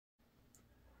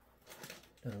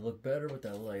Does it look better with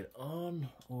that light on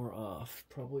or off?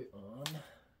 Probably on.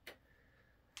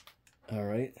 All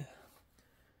right.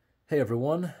 Hey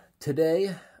everyone.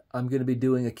 Today I'm going to be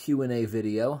doing a Q&A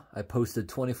video. I posted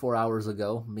 24 hours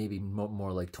ago, maybe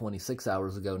more like 26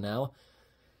 hours ago now,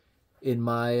 in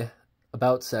my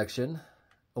About section,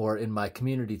 or in my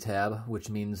Community tab, which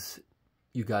means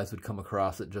you guys would come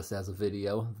across it just as a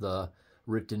video, the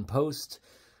written post.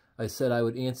 I said I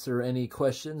would answer any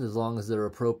questions as long as they're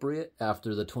appropriate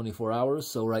after the 24 hours.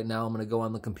 So right now I'm going to go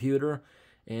on the computer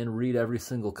and read every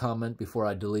single comment before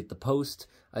I delete the post.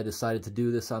 I decided to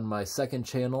do this on my second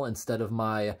channel instead of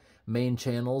my main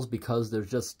channels because there's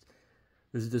just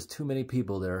too many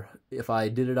people there. If I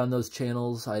did it on those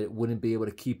channels, I wouldn't be able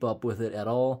to keep up with it at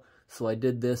all. So I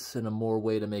did this in a more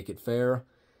way to make it fair,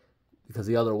 because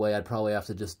the other way I'd probably have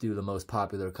to just do the most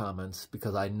popular comments,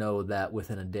 because I know that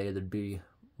within a day there'd be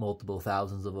multiple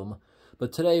thousands of them.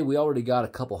 But today we already got a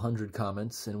couple hundred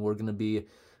comments, and we're going to be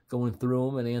going through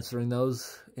them and answering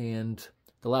those. And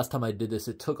the last time I did this,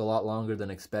 it took a lot longer than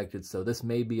expected, so this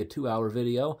may be a 2-hour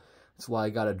video. That's why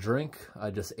I got a drink. I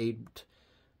just ate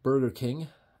Burger King,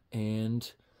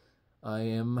 and I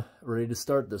am ready to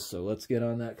start this. So let's get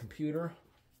on that computer.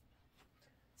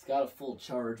 It's got a full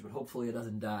charge, but hopefully it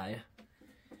doesn't die.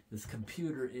 This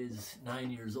computer is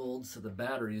 9 years old, so the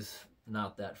battery's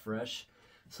not that fresh.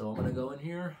 So I'm going to go in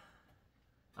here.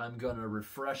 I'm going to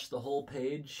refresh the whole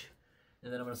page,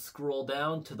 and then I'm going to scroll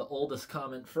down to the oldest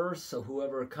comment first. So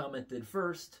whoever commented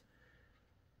first,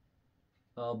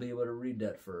 I'll be able to read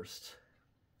that first.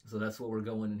 So that's what we're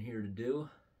going in here to do.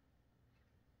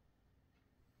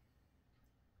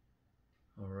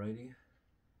 Alrighty.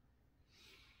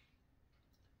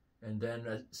 And then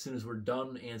as soon as we're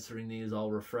done answering these,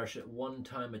 I'll refresh it one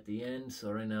time at the end.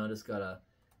 So right now I just gotta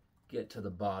get to the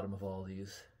bottom of all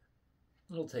these.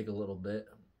 It'll take a little bit.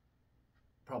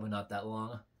 Probably not that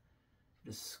long.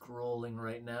 Just scrolling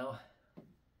right now.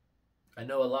 I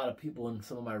know a lot of people in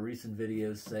some of my recent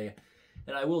videos say,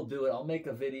 and I will do it, I'll make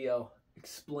a video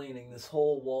explaining this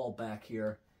whole wall back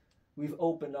here. We've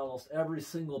opened almost every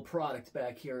single product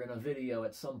back here in a video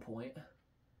at some point.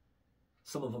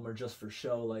 Some of them are just for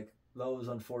show, like those,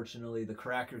 unfortunately, the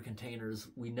cracker containers,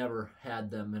 we never had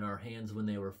them in our hands when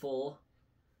they were full.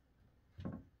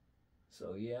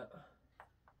 So yeah.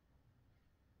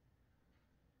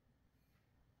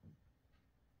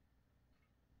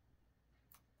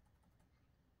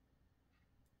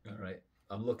 All right,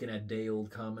 I'm looking at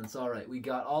day-old comments. All right, we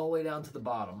got all the way down to the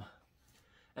bottom.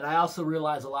 And I also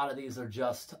realize a lot of these are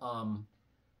just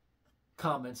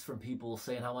comments from people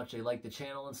saying how much they like the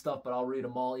channel and stuff, but I'll read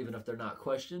them all even if they're not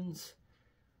questions.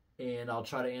 And I'll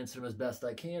try to answer them as best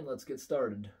I can. Let's get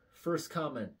started. First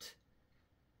comment.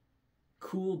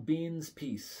 Cool Beans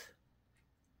Peace.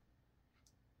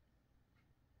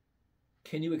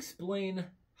 Can you explain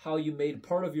how you made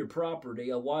part of your property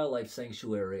a wildlife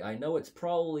sanctuary? I know it's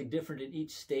probably different in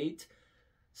each state,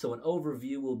 so an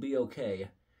overview will be okay.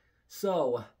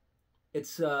 So,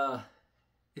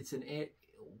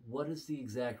 what is the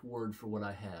exact word for what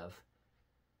I have?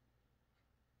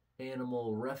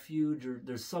 Animal refuge, or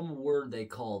there's some word they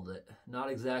called it. Not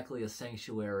exactly a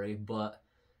sanctuary, but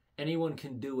anyone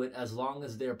can do it as long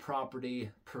as their property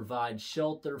provides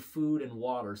shelter, food, and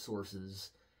water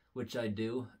sources, which I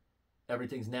do.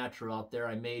 Everything's natural out there.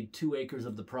 I made 2 acres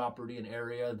of the property an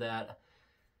area that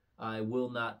I will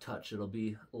not touch. It'll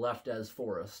be left as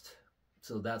forest.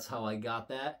 So that's how I got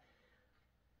that.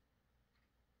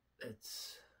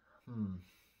 It's,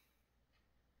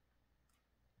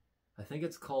 I think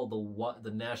it's called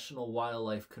the National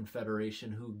Wildlife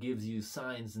Confederation, who gives you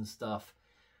signs and stuff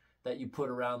that you put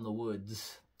around the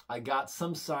woods. I got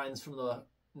some signs from the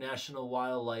National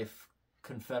Wildlife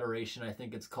Confederation, I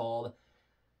think it's called,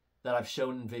 that I've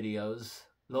shown in videos.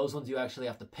 Those ones you actually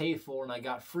have to pay for, and I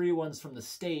got free ones from the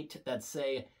state that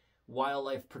say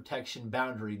Wildlife Protection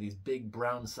Boundary, these big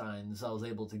brown signs I was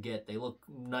able to get. They look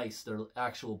nice. They're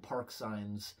actual park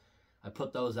signs. I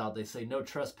put those out. They say no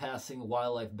trespassing,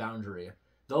 wildlife boundary.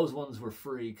 Those ones were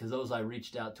free because those I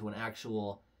reached out to an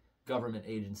actual government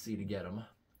agency to get them.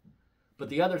 But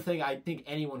the other thing, I think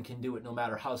anyone can do it no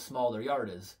matter how small their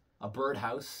yard is. A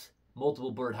birdhouse,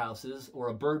 multiple birdhouses, or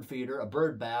a bird feeder, a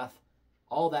bird bath,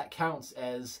 all that counts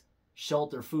as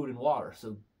shelter, food, and water.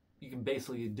 So you can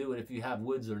basically do it if you have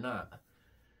woods or not.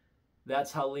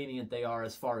 That's how lenient they are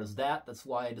as far as that. That's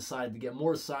why I decided to get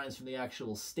more signs from the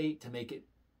actual state to make it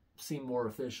seem more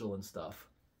official and stuff.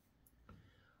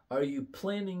 Are you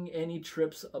planning any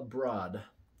trips abroad?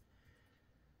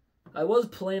 I was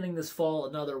planning this fall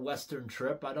another Western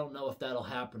trip. I don't know if that'll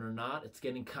happen or not. It's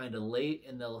getting kind of late,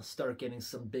 and they'll start getting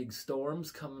some big storms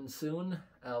coming soon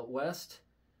out west.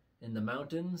 in the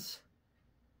mountains.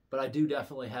 But I do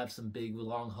definitely have some big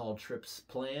long-haul trips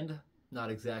planned.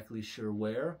 Not exactly sure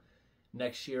where.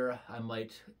 Next year, I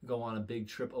might go on a big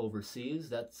trip overseas.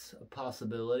 That's a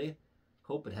possibility.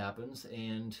 Hope it happens.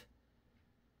 And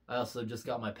I also just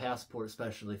got my passport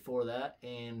especially for that.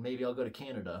 And maybe I'll go to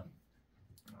Canada.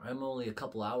 I'm only a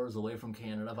couple hours away from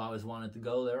Canada. I've always wanted to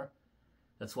go there.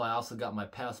 That's why I also got my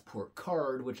passport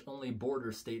card, which only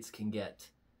border states can get.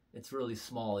 It's really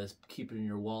small. It's keep it in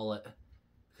your wallet.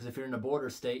 Because if you're in a border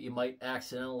state, you might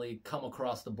accidentally come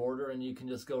across the border and you can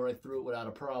just go right through it without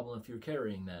a problem if you're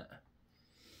carrying that.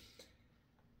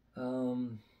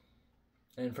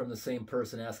 And from the same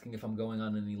person asking if I'm going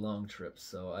on any long trips.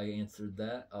 So I answered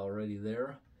that already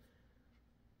there.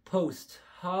 Post,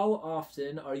 how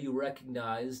often are you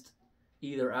recognized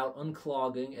either out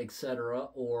unclogging, etc.,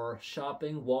 or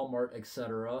shopping, Walmart,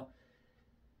 etc.?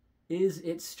 Is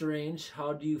it strange?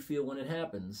 How do you feel when it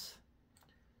happens?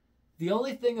 The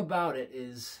only thing about it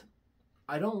is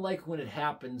I don't like when it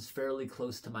happens fairly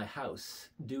close to my house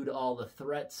due to all the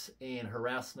threats and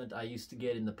harassment I used to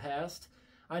get in the past.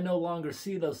 I no longer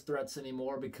see those threats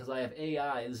anymore because I have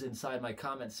AIs inside my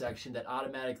comment section that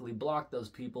automatically block those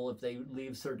people if they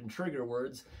leave certain trigger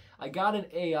words. I got an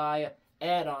AI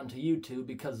add-on to YouTube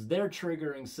because their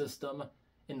triggering system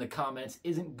in the comments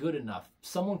isn't good enough.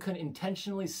 Someone can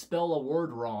intentionally spell a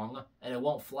word wrong and it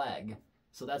won't flag.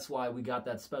 So that's why we got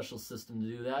that special system to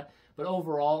do that. But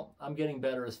overall, I'm getting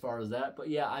better as far as that. But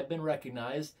yeah, I've been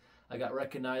recognized. I got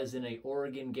recognized in a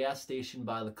Oregon gas station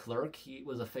by the clerk. He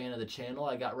was a fan of the channel.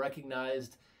 I got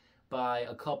recognized by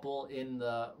a couple in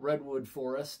the redwood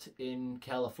forest in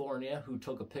California who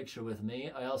took a picture with me.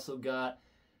 I also got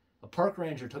a park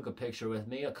ranger took a picture with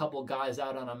me. A couple guys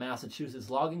out on a Massachusetts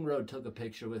logging road took a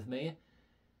picture with me.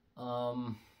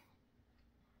 A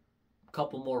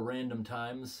couple more random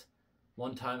times.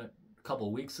 One time, a couple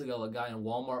of weeks ago, a guy in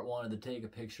Walmart wanted to take a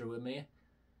picture with me.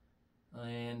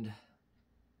 And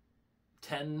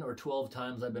 10 or 12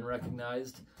 times I've been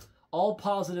recognized. All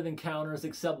positive encounters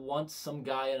except once some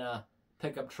guy in a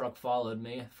pickup truck followed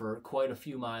me for quite a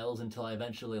few miles until I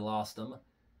eventually lost him.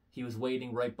 He was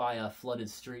waiting right by a flooded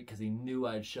street because he knew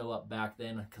I'd show up back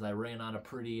then because I ran on a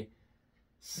pretty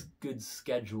good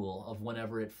schedule of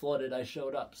whenever it flooded, I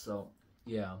showed up. So,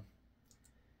 yeah.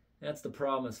 That's the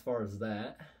problem as far as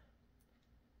that.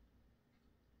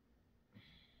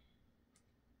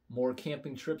 More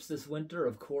camping trips this winter,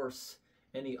 of course.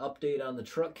 Any update on the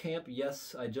truck camp?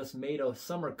 Yes, I just made a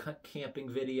summer camping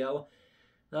video.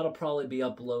 That'll probably be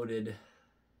uploaded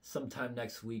sometime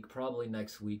next week, probably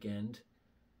next weekend.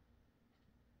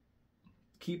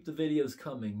 Keep the videos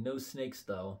coming. No snakes,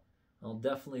 though. I'll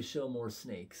definitely show more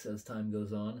snakes as time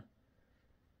goes on.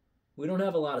 We don't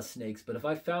have a lot of snakes, but if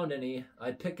I found any,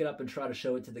 I'd pick it up and try to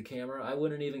show it to the camera. I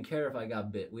wouldn't even care if I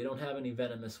got bit. We don't have any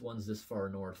venomous ones this far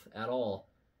north at all.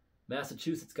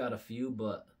 Massachusetts got a few,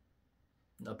 but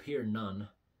up here, none.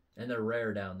 And they're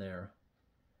rare down there.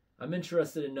 I'm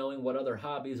interested in knowing what other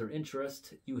hobbies or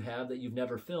interests you have that you've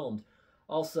never filmed.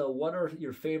 Also, what are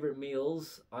your favorite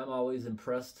meals? I'm always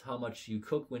impressed how much you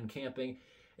cook when camping.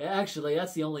 Actually,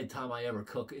 that's the only time I ever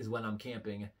cook is when I'm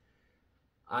camping.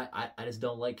 I just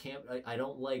don't like I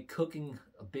don't like cooking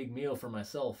a big meal for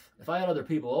myself. If I had other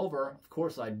people over, of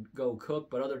course I'd go cook,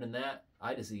 but other than that,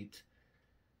 I just eat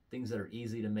things that are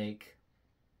easy to make.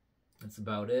 That's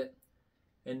about it.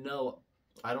 And no,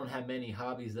 I don't have many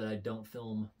hobbies that I don't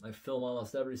film. I film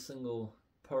almost every single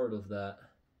part of that.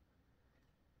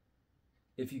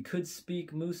 If you could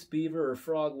speak moose, beaver, or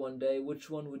frog one day, which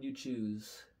one would you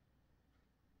choose?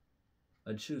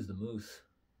 I'd choose the moose.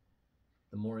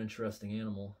 The more interesting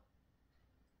animal.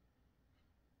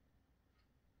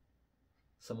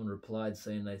 Someone replied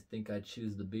saying, I think I'd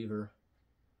choose the beaver.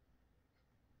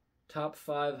 Top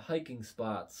 5 hiking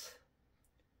spots.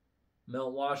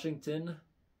 Mount Washington,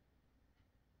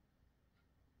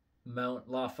 Mount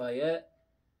Lafayette,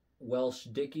 Welsh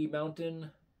Dickey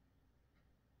Mountain,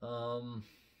 I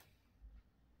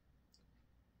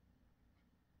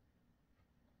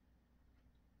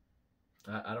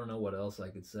don't know what else I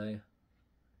could say.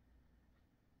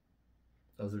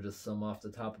 Those are just some off the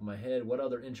top of my head. What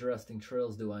other interesting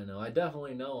trails do I know? I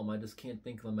definitely know them. I just can't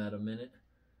think of them at a minute.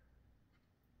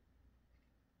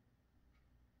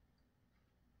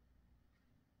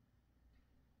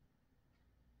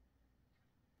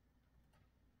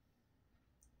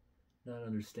 Not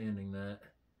understanding that.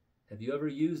 Have you ever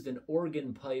used an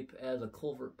organ pipe as a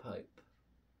culvert pipe?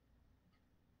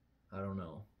 I don't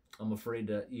know. I'm afraid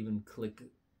to even click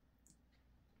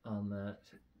on that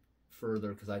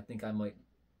further because I think I might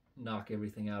knock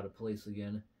everything out of place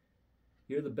again.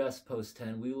 You're the best, Post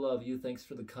 10. We love you. Thanks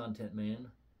for the content, man.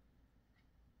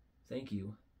 Thank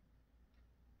you.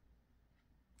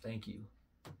 Thank you.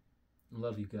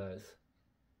 Love you guys.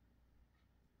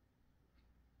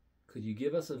 Could you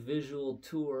give us a visual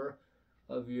tour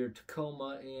of your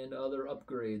Tacoma and other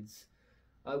upgrades?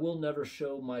 I will never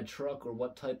show my truck or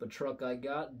what type of truck I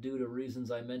got due to reasons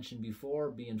I mentioned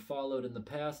before, being followed in the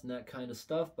past and that kind of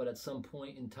stuff, but at some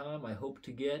point in time I hope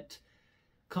to get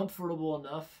comfortable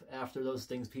enough after those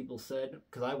things people said,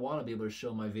 because I want to be able to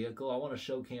show my vehicle. I want to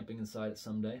show camping inside it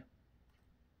someday.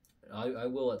 I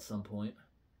will at some point.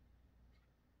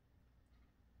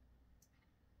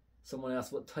 Someone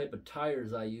asked what type of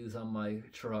tires I use on my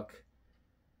truck.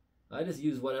 I just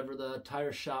use whatever the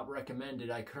tire shop recommended.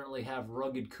 I currently have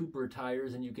rugged Cooper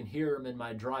tires, and you can hear them in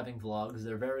my driving vlogs.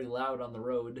 They're very loud on the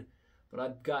road, but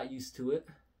I've got used to it.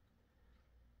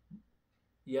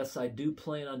 Yes, I do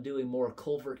plan on doing more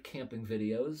culvert camping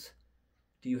videos.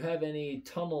 Do you have any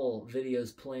tunnel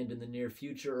videos planned in the near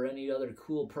future or any other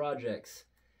cool projects?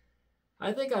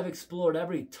 I think I've explored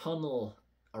every tunnel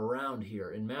around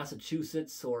here in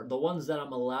Massachusetts, or the ones that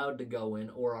I'm allowed to go in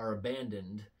or are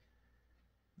abandoned.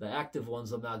 The active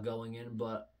ones I'm not going in,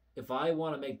 but if I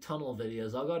want to make tunnel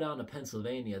videos, I'll go down to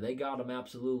Pennsylvania. They got them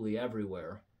absolutely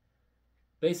everywhere.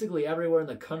 Basically everywhere in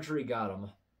the country got them.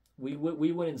 We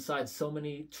went inside so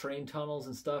many train tunnels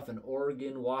and stuff in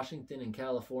Oregon, Washington, and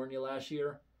California last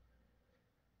year.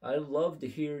 I'd love to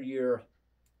hear your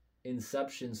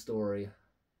inception story,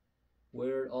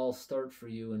 where it all started for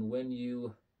you and when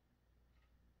you...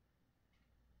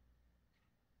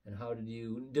 And how did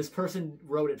you... This person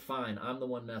wrote it fine. I'm the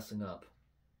one messing up.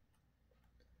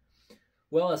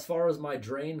 Well, as far as my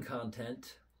drain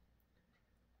content,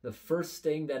 the first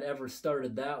thing that ever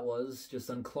started that was just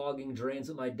unclogging drains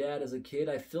with my dad as a kid.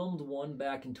 I filmed one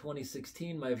back in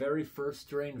 2016, my very first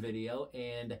drain video,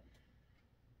 and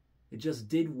it just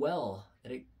did well,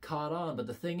 and it caught on. But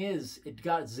the thing is, it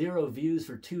got 0 views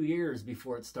for 2 years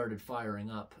before it started firing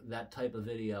up, that type of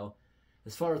video.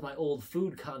 As far as my old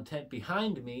food content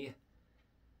behind me,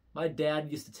 my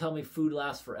dad used to tell me food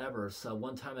lasts forever. So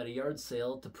one time at a yard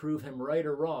sale, to prove him right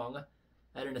or wrong,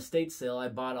 at an estate sale, I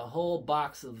bought a whole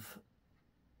box of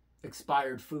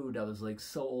expired food that was like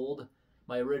so old.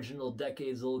 My original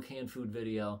decades old canned food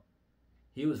video.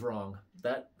 He was wrong.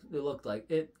 That it looked like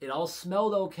it all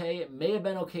smelled okay. It may have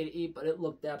been okay to eat, but it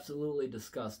looked absolutely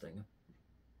disgusting.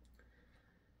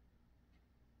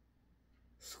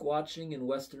 Squatching in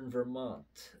western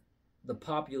Vermont. The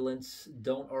populace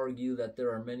don't argue that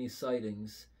there are many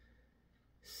sightings.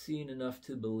 Seen enough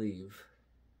to believe.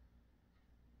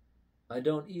 I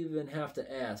don't even have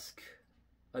to ask.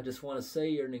 I just want to say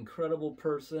you're an incredible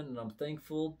person, and I'm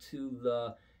thankful to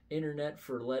the internet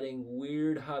for letting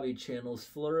weird hobby channels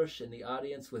flourish in the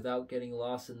audience without getting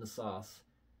lost in the sauce.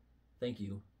 Thank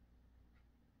you.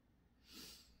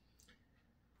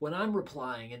 When I'm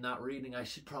replying and not reading, I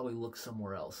should probably look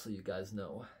somewhere else so you guys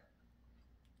know.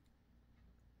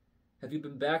 Have you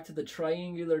been back to the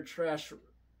triangular trash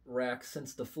rack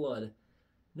since the flood?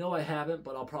 No, I haven't,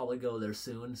 but I'll probably go there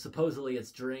soon. Supposedly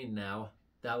it's drained now.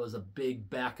 That was a big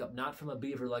backup, not from a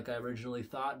beaver like I originally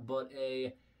thought, but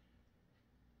a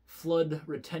flood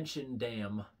retention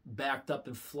dam backed up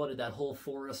and flooded that whole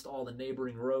forest, all the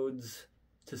neighboring roads,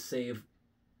 to save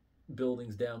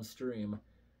buildings downstream.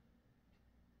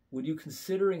 Would you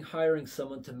considering hiring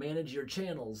someone to manage your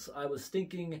channels? I was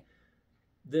thinking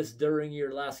this during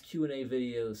your last Q&A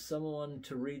videos. Someone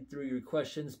to read through your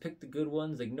questions, pick the good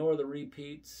ones, ignore the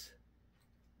repeats.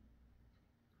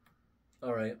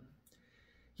 All right.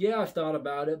 Yeah, I've thought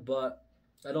about it, but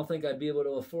I don't think I'd be able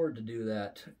to afford to do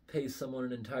that. Pay someone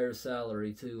an entire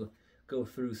salary to go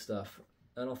through stuff.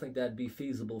 I don't think that'd be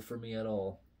feasible for me at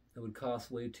all. It would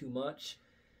cost way too much.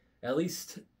 At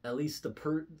least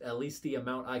the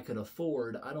amount I could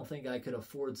afford. I don't think I could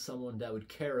afford someone that would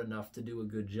care enough to do a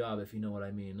good job, if you know what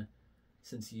I mean,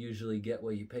 since you usually get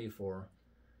what you pay for.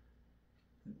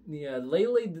 Yeah,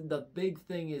 lately the big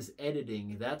thing is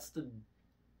editing. That's the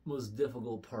most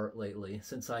difficult part lately,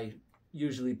 since I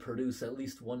usually produce at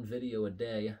least 1 video a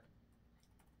day.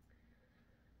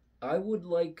 I would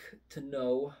like to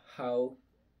know how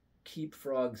keep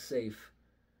frogs safe.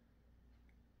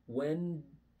 When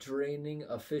draining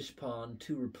a fish pond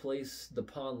to replace the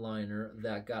pond liner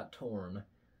that got torn.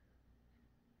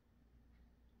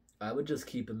 I would just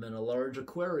keep them in a large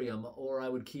aquarium, or I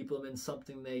would keep them in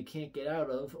something they can't get out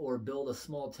of, or build a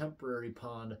small temporary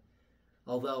pond.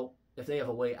 Although, if they have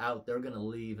a way out, they're going to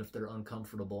leave if they're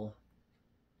uncomfortable.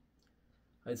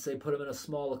 I'd say put them in a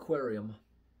small aquarium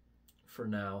for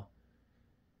now.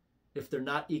 If they're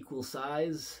not equal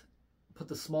size, put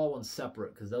the small ones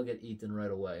separate because they'll get eaten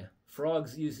right away.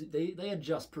 Frogs, they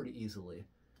adjust pretty easily.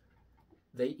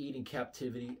 They eat in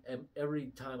captivity every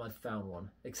time I've found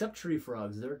one. Except tree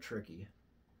frogs, they're tricky.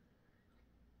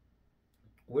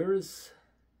 Where is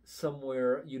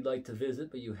somewhere you'd like to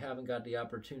visit but you haven't got the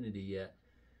opportunity yet?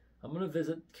 I'm going to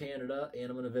visit Canada and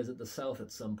I'm going to visit the South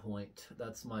at some point.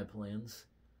 That's my plans.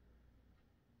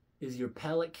 Is your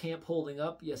pallet camp holding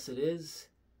up? Yes, it is.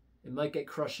 It might get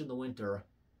crushed in the winter.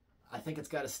 I think it's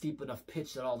got a steep enough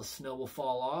pitch that all the snow will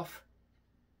fall off,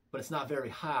 but it's not very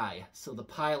high, so the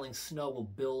piling snow will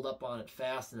build up on it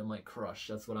fast and it might crush.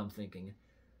 That's what I'm thinking.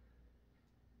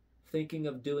 Thinking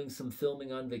of doing some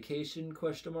filming on vacation,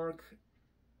 question mark?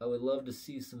 I would love to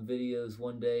see some videos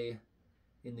one day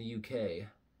in the UK.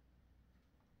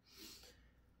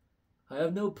 I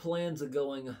have no plans of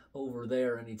going over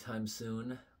there anytime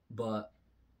soon, but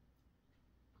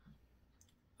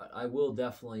I will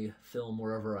definitely film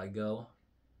wherever I go.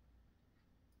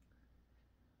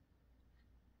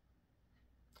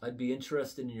 I'd be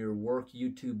interested in your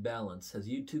work-YouTube balance. Has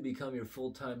YouTube become your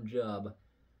full-time job?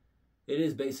 It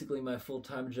is basically my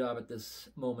full-time job at this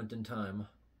moment in time.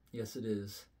 Yes, it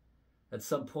is. At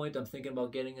some point, I'm thinking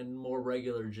about getting a more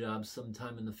regular job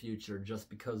sometime in the future just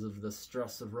because of the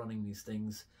stress of running these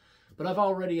things. But I've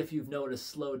already, if you've noticed,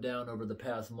 slowed down over the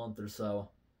past month or so.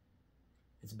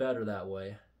 It's better that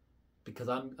way because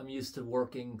I'm used to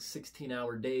working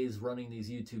 16-hour days running these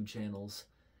YouTube channels.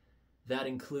 That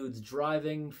includes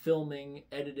driving, filming,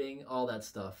 editing, all that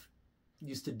stuff.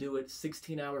 Used to do it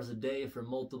 16 hours a day for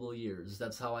multiple years.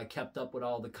 That's how I kept up with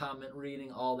all the comment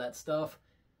reading, all that stuff.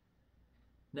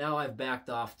 Now I've backed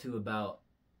off to about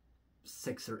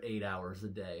 6 or 8 hours a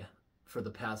day for the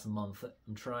past month.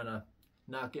 I'm trying to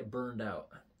not get burned out,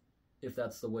 if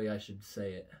that's the way I should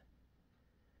say it.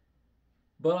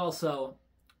 But also,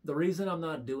 the reason I'm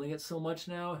not doing it so much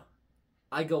now,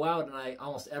 I go out and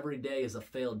almost every day is a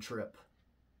failed trip.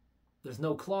 There's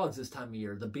no clogs this time of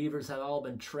year. The beavers have all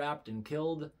been trapped and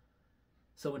killed.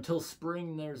 So until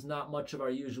spring, there's not much of our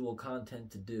usual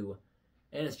content to do.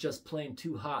 And it's just plain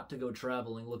too hot to go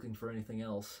traveling looking for anything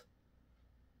else.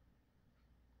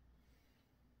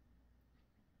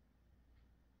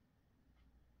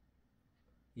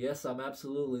 Yes, I'm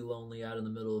absolutely lonely out in the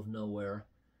middle of nowhere.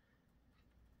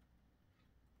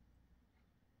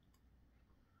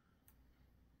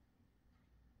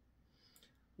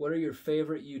 What are your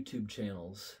favorite YouTube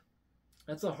channels?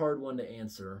 That's a hard one to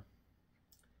answer.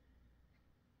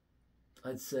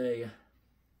 I'd say...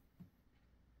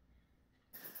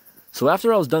 So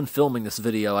after I was done filming this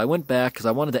video, I went back because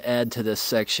I wanted to add to this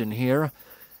section here.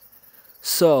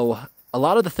 So, a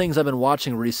lot of the things I've been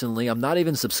watching recently, I'm not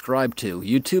even subscribed to.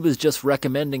 YouTube is just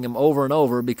recommending them over and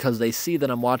over because they see that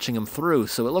I'm watching them through.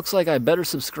 So it looks like I better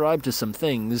subscribe to some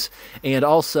things. And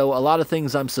also, a lot of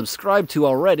things I'm subscribed to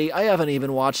already, I haven't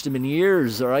even watched them in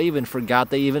years, or I even forgot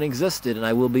they even existed. And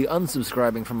I will be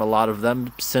unsubscribing from a lot of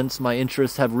them since my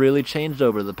interests have really changed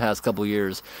over the past couple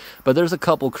years. But there's a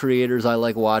couple creators I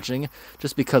like watching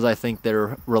just because I think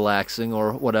they're relaxing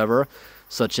or whatever,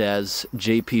 such as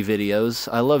JP Videos.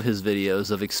 I love his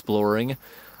videos of exploring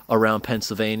around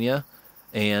Pennsylvania,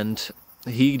 and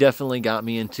he definitely got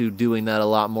me into doing that a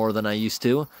lot more than I used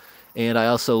to. And I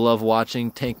also love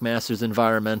watching Tank Masters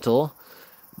Environmental,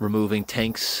 removing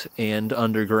tanks and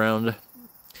underground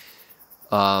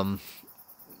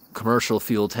commercial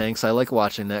fuel tanks. I like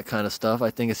watching that kind of stuff. I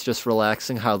think it's just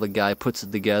relaxing how the guy puts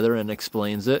it together and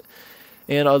explains it.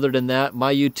 And other than that,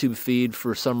 my YouTube feed,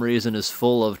 for some reason, is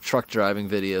full of truck driving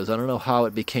videos. I don't know how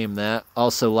it became that.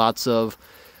 Also, lots of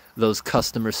those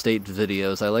customer state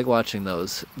videos. I like watching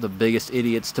those. The biggest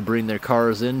idiots to bring their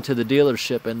cars into the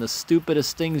dealership, and the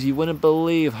stupidest things. You wouldn't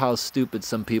believe how stupid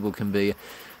some people can be.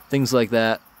 Things like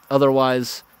that.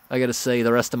 Otherwise, I gotta say,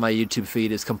 the rest of my YouTube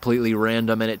feed is completely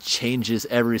random, and it changes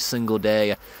every single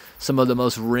day. Some of the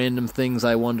most random things,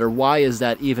 I wonder, why is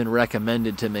that even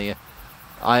recommended to me?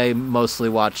 I mostly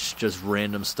watch just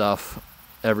random stuff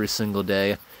every single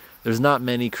day. There's not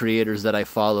many creators that I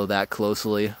follow that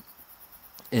closely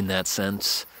in that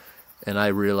sense, and I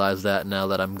realize that now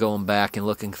that I'm going back and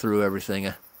looking through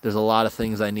everything. There's a lot of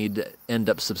things I need to end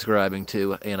up subscribing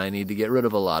to, and I need to get rid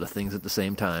of a lot of things at the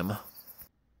same time.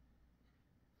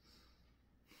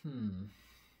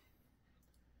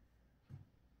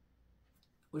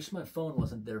 Wish my phone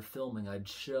wasn't there filming. I'd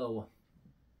show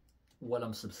what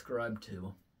I'm subscribed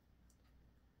to.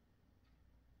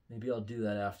 Maybe I'll do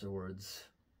that afterwards.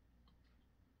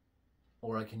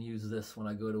 Or I can use this when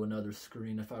I go to another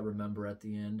screen if I remember at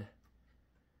the end.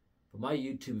 But my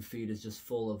YouTube feed is just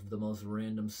full of the most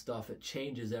random stuff. It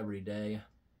changes every day.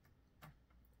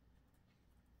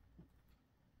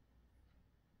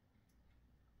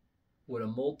 Would a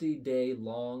multi-day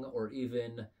long or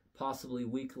even possibly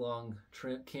week-long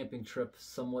camping trip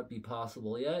somewhat be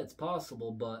possible? Yeah, it's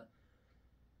possible, but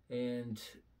and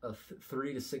a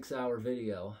 3 to 6 hour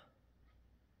video.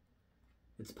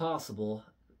 It's possible.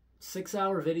 6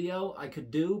 hour video I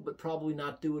could do, but probably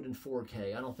not do it in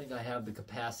 4K. I don't think I have the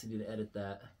capacity to edit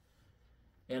that.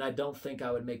 And I don't think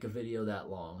I would make a video that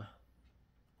long.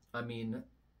 I mean,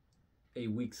 a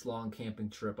week's long camping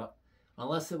trip.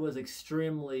 Unless it was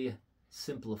extremely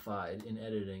simplified in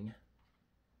editing.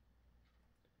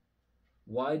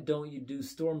 Why don't you do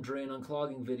storm drain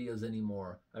unclogging videos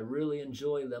anymore? I really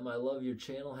enjoy them. I love your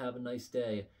channel. Have a nice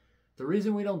day. The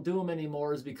reason we don't do them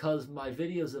anymore is because my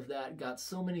videos of that got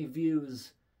so many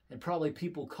views and probably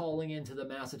people calling into the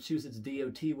Massachusetts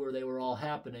DOT where they were all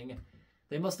happening.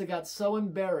 They must have got so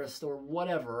embarrassed or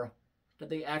whatever that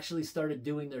they actually started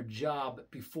doing their job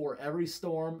before every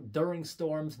storm, during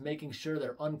storms, making sure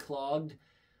they're unclogged,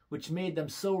 which made them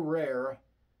so rare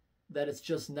that it's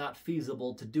just not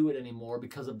feasible to do it anymore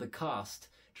because of the cost.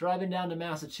 Driving down to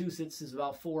Massachusetts is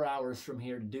about 4 hours from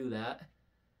here to do that.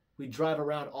 We drive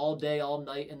around all day, all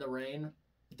night in the rain.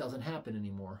 It doesn't happen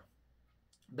anymore.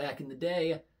 Back in the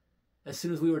day, as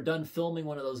soon as we were done filming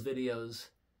one of those videos,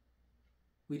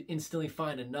 we'd instantly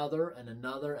find another and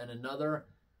another and another.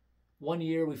 One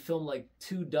year we filmed like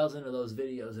 24 of those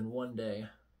videos in one day.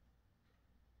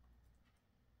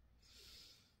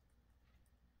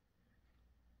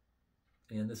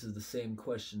 And this is the same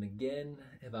question again.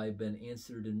 Have I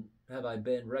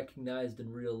been recognized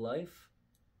in real life?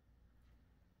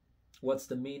 What's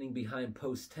the meaning behind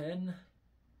post 10?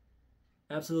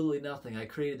 Absolutely nothing. I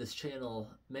created this channel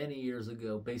many years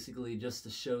ago, basically just to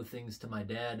show things to my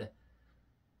dad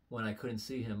when I couldn't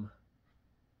see him.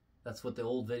 That's what the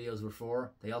old videos were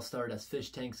for. They all started as fish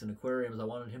tanks and aquariums. I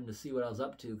wanted him to see what I was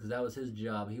up to because that was his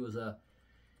job. He was a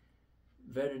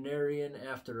veterinarian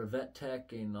after a vet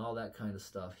tech and all that kind of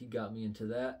stuff. He got me into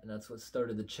that, and that's what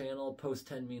started the channel. Post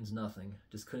 10 means nothing.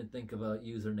 Just couldn't think of a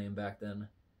username back then.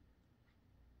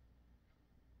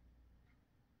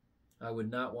 I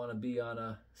would not want to be on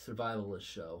a survivalist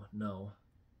show. No.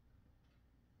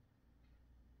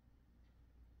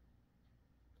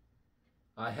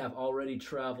 I have already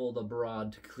traveled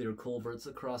abroad to clear culverts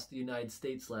across the United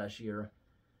States last year.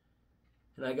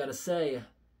 And I gotta say,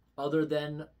 other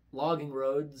than logging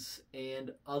roads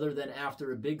and other than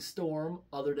after a big storm,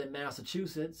 other than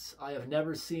Massachusetts, I have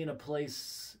never seen a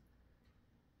place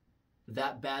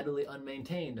that badly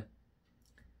unmaintained.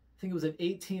 I think it was an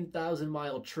 18,000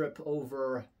 mile trip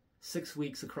over 6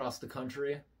 weeks across the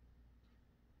country. I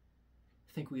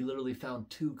think we literally found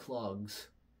 2 clogs.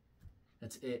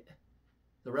 That's it.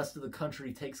 The rest of the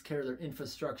country takes care of their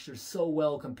infrastructure so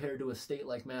well compared to a state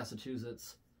like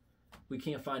Massachusetts. We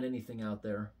can't find anything out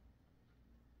there.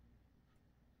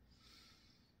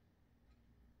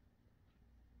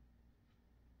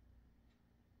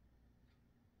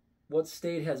 What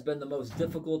state has been the most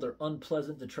difficult or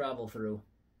unpleasant to travel through?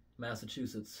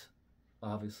 Massachusetts,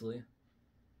 obviously.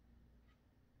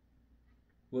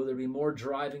 Will there be more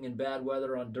driving in bad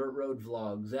weather on dirt road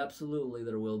vlogs? Absolutely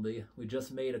there will be. We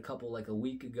just made a couple like a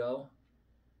week ago.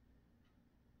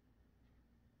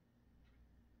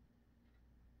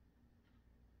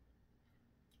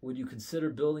 Would you consider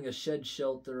building a shed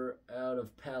shelter out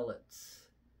of pallets?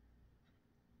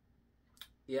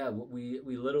 Yeah, we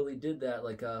literally did that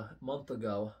like a month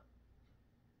ago.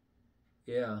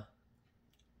 Yeah.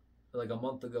 Like a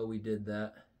month ago we did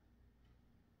that.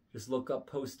 Just look up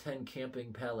post 10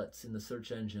 camping pallets in the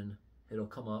search engine. It'll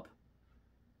come up.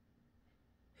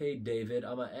 Hey David,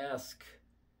 I'm gonna ask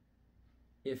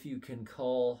if you can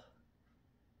call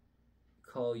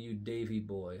you Davy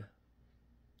Boy.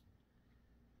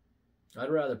 I'd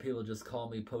rather people just call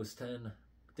me post 10.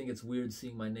 I think it's weird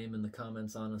seeing my name in the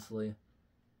comments, honestly.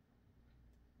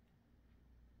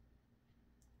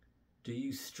 Do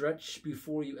you stretch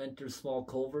before you enter small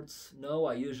culverts? No,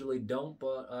 I usually don't,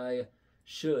 but I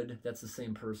should. That's the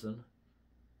same person.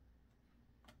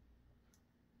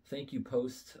 Thank you,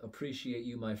 Post. Appreciate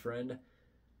you, my friend.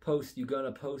 Post, you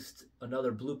gonna post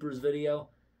another bloopers video?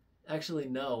 Actually,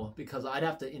 no, because I'd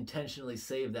have to intentionally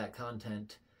save that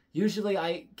content. Usually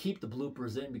I keep the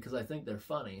bloopers in because I think they're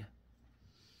funny.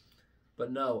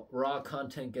 But no, raw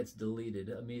content gets deleted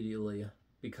immediately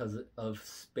because of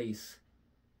space.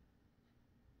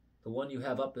 The one you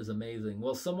have up is amazing.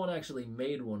 Well, someone actually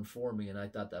made one for me, and I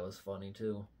thought that was funny,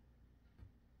 too.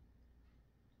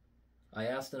 I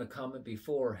asked in a comment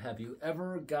before, have you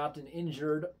ever gotten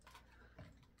injured,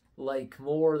 like,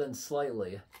 more than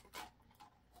slightly?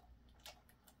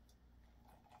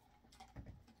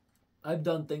 I've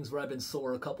done things where I've been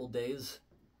sore a couple days.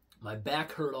 My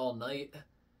back hurt all night.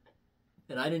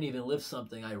 And I didn't even lift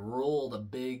something. I rolled a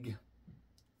big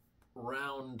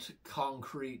round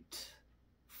concrete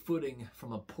footing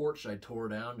from a porch I tore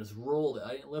down. Just rolled it.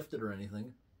 I didn't lift it or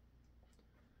anything.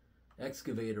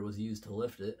 Excavator was used to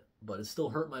lift it, but it still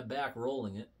hurt my back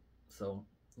rolling it. So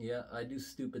yeah, I do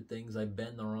stupid things. I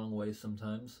bend the wrong way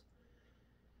sometimes.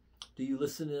 Do you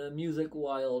listen to music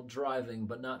while driving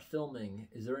but not filming?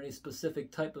 Is there any specific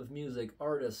type of music,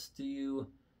 artists? Do you...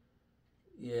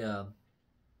 Yeah.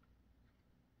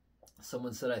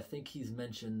 Someone said, I think he's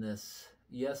mentioned this.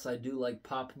 Yes, I do like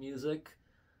pop music.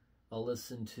 I'll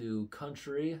listen to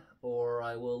country, or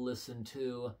I will listen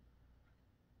to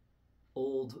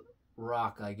old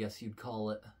rock, I guess you'd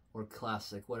call it, or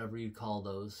classic, whatever you'd call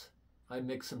those. I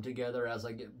mix them together. As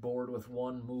I get bored with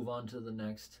one, move on to the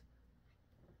next.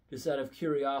 Just out of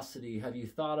curiosity, have you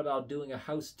thought about doing a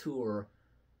house tour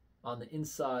on the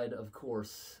inside, of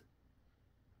course?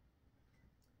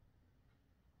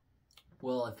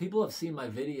 Well, if people have seen my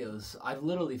videos, I've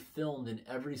literally filmed in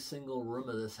every single room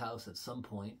of this house at some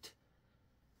point,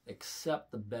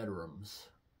 except the bedrooms.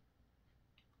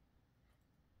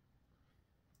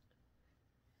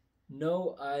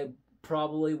 No, I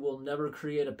probably will never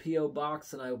create a P.O.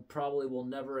 box, and I probably will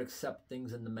never accept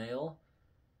things in the mail,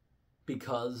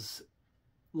 because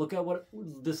look at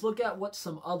what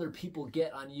some other people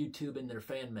get on YouTube in their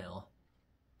fan mail.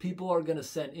 People are going to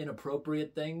send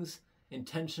inappropriate things,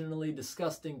 intentionally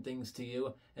disgusting things to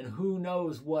you, and who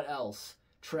knows what else.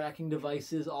 Tracking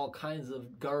devices, all kinds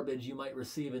of garbage you might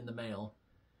receive in the mail.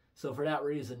 So for that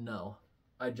reason, no.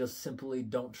 I just simply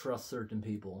don't trust certain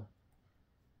people.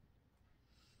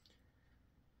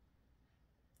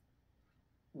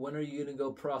 When are you going to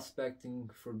go prospecting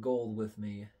for gold with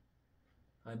me?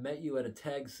 I met you at a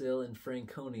tag sale in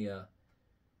Franconia.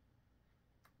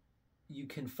 You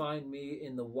can find me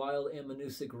in the wild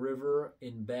Amanusic River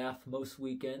in Bath most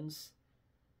weekends.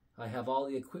 I have all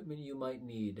the equipment you might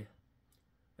need.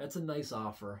 That's a nice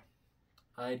offer.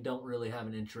 I don't really have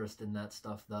an interest in that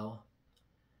stuff, though.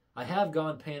 I have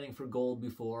gone panning for gold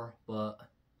before, but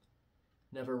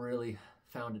never really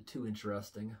found it too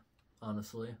interesting,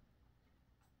 honestly.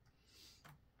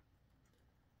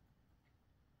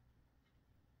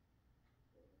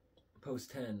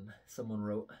 Post 10, someone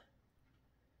wrote.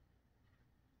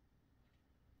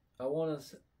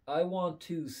 I want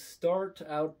to start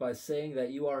out by saying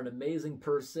that you are an amazing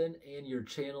person and your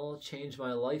channel changed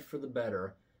my life for the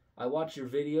better. I watch your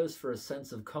videos for a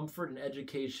sense of comfort and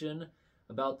education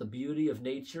about the beauty of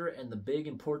nature and the big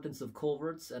importance of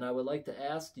culverts, and I would like to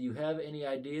ask, do you have any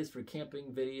ideas for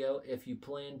camping video if you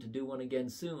plan to do one again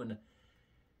soon?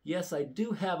 Yes, I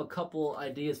do have a couple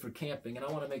ideas for camping, and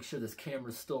I want to make sure this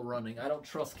camera's still running. I don't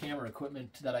trust camera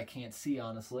equipment that I can't see,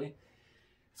 honestly.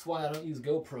 That's why I don't use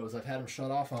GoPros. I've had them shut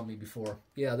off on me before.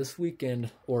 Yeah, this weekend,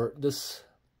 or this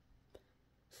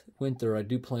winter, I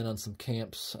do plan on some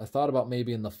camps. I thought about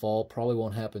maybe in the fall. Probably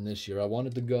won't happen this year. I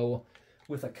wanted to go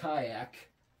with a kayak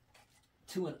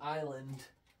to an island.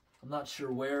 I'm not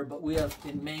sure where, but we have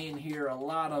in Maine here a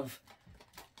lot of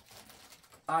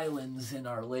islands in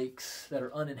our lakes that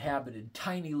are uninhabited.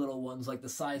 Tiny little ones like the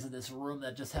size of this room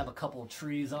that just have a couple of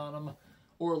trees on them,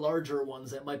 or larger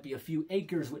ones that might be a few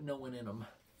acres with no one in them.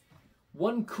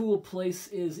 One cool place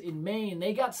is in Maine.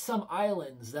 They got some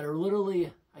islands that are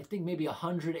literally, I think maybe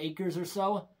 100 acres or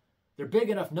so. They're big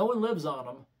enough, no one lives on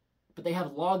them, but they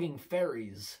have logging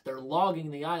ferries. They're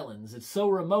logging the islands. It's so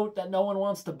remote that no one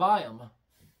wants to buy them.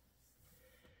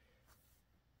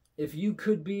 If you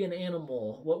could be an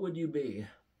animal, what would you be?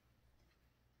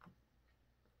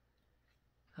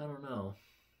 I don't know.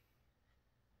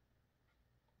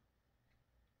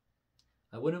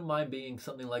 I wouldn't mind being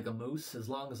something like a moose, as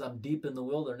long as I'm deep in the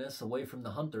wilderness, away from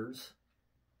the hunters.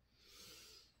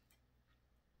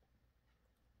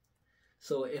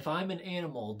 So if I'm an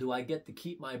animal, do I get to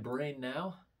keep my brain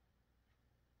now?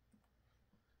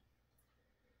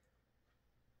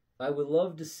 I would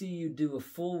love to see you do a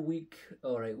full week.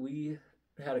 All right, we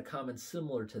had a comment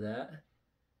similar to that.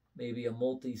 Maybe a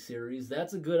multi-series.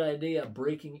 That's a good idea,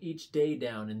 breaking each day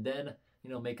down and then, you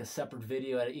know, make a separate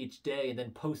video at each day and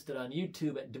then post it on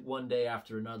YouTube at one day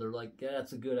after another. Like, yeah,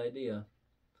 that's a good idea.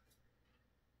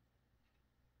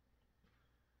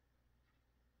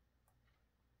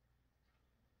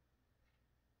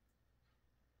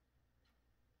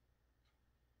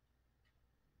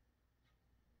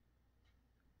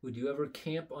 Would you ever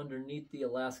camp underneath the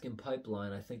Alaskan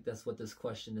pipeline? I think that's what this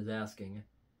question is asking.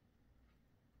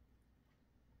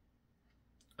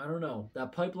 I don't know.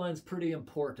 That pipeline's pretty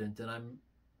important, and I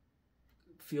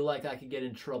feel like I could get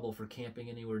in trouble for camping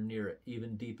anywhere near it,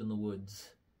 even deep in the woods.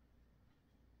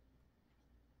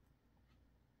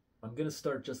 I'm going to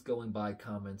start just going by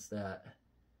comments that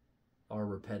are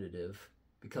repetitive,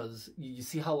 because you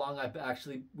see how long I've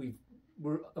actually,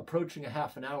 we're approaching a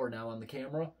half an hour now on the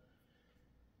camera.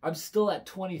 I'm still at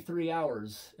 23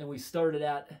 hours and we started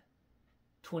at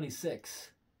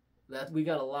 26. That we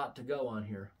got a lot to go on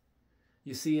here.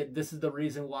 You see, this is the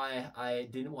reason why I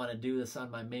didn't want to do this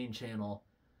on my main channel,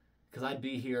 because I'd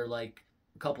be here like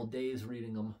a couple days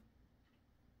reading them.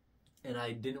 And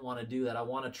I didn't want to do that. I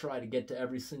want to try to get to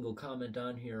every single comment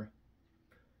on here.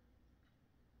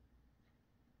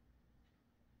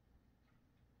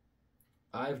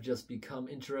 I've just become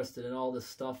interested in all this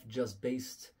stuff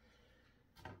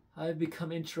I've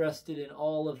become interested in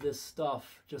all of this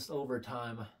stuff just over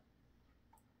time.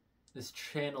 This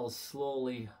channel is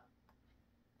slowly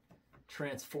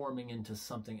transforming into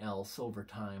something else over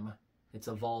time. It's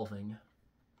evolving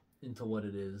into what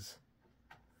it is.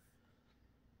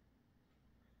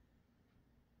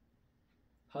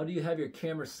 How do you have your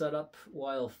camera set up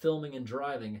while filming and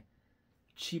driving?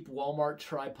 Cheap Walmart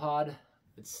tripod.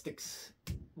 It sticks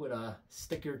with a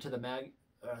sticker to the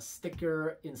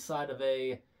sticker inside of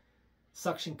a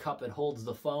suction cup. It holds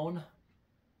the phone.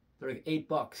 They're like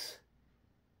 $8.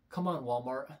 Come on,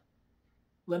 Walmart.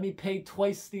 Let me pay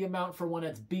twice the amount for one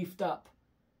that's beefed up.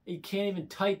 You can't even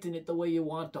tighten it the way you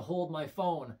want to hold my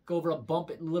phone. Go over a bump,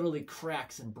 it literally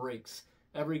cracks and breaks.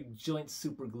 Every joint's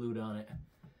super glued on it.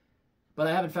 But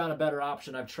I haven't found a better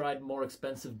option. I've tried more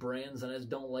expensive brands and I just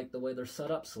don't like the way they're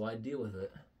set up, so I deal with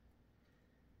it.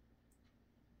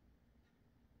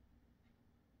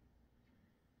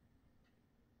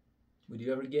 Would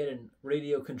you ever get a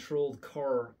radio-controlled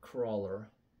car crawler?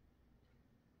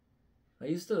 I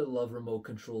used to love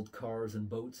remote-controlled cars and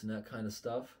boats and that kind of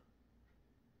stuff.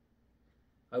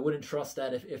 I wouldn't trust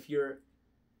that if you're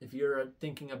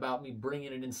thinking about me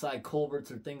bringing it inside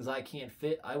culverts or things I can't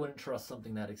fit. I wouldn't trust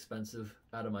something that expensive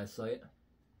out of my sight.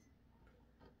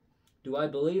 Do I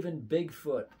believe in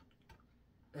Bigfoot?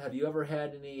 Have you ever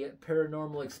had any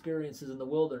paranormal experiences in the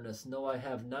wilderness? No, I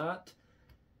have not.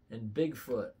 And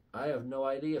Bigfoot, I have no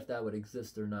idea if that would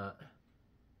exist or not.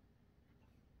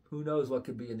 Who knows what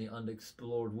could be in the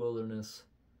unexplored wilderness?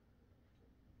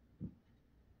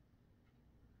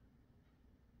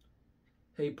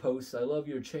 Hey Post, I love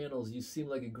your channels. You seem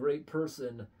like a great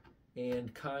person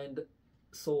and kind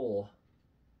soul.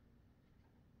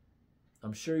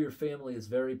 I'm sure your family is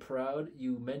very proud.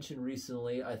 You mentioned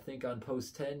recently, I think on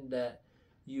Post 10, that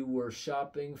you were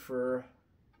shopping for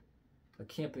a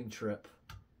camping trip.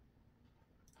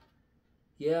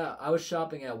 Yeah, I was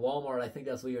shopping at Walmart. I think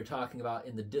that's what you're talking about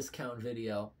in the discount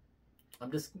video.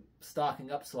 I'm just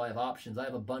stocking up so I have options. I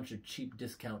have a bunch of cheap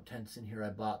discount tents in here I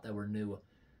bought that were new.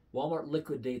 Walmart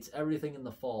liquidates everything in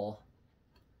the fall.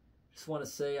 Just want to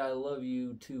say I love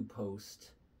you too,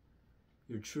 Post.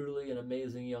 You're truly an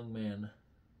amazing young man.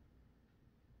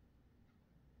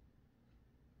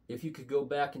 If you could go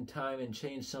back in time and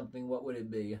change something, what would it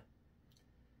be?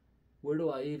 Where do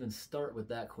I even start with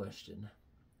that question?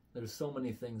 There's so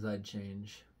many things I'd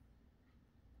change.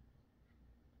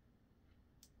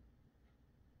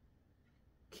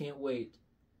 Can't wait.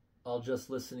 I'll just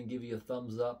listen and give you a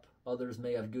thumbs up. Others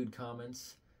may have good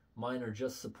comments. Mine are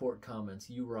just support comments.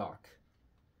 You rock.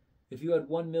 If you had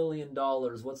 $1 million,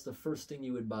 what's the first thing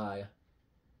you would buy?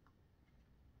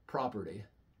 Property.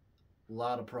 A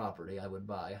lot of property I would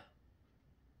buy.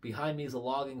 Behind me is a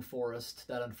logging forest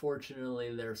that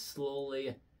unfortunately they're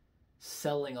slowly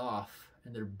selling off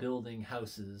and they're building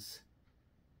houses.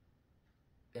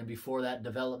 And before that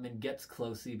development gets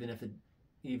close, even if it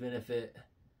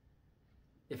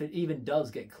even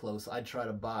does get close, I'd try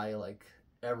to buy like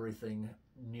everything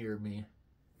near me.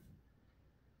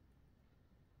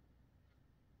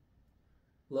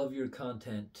 Love your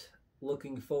content.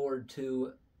 Looking forward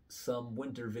to some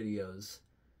winter videos.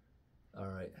 All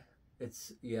right.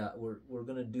 Yeah, we're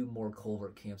going to do more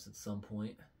culvert camps at some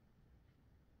point.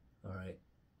 All right.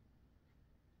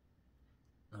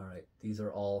 All right. These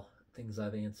are all things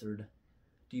I've answered.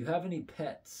 Do you have any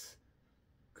pets?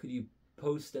 Could you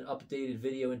post an updated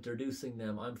video introducing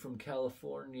them? I'm from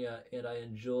California and I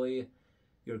enjoy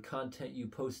your content you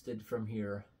posted from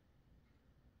here.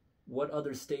 What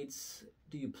other states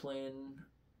do you plan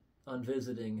on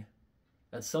visiting?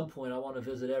 At some point I want to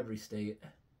visit every state.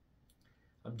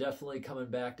 I'm definitely coming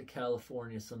back to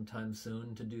California sometime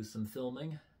soon to do some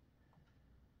filming.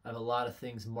 I have a lot of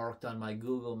things marked on my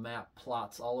Google map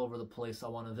plots all over the place I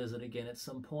want to visit again at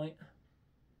some point.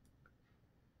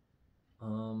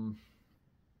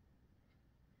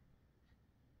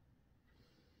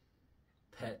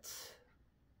 Pets.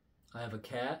 I have a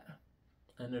cat,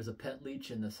 and there's a pet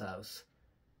leech in this house.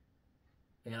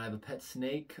 And I have a pet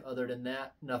snake. Other than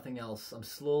that, nothing else. I'm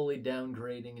slowly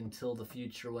downgrading until the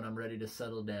future when I'm ready to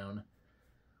settle down,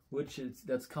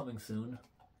 that's coming soon.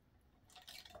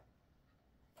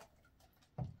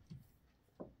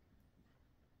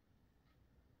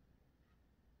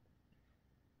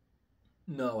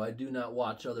 No, I do not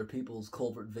watch other people's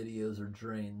culvert videos or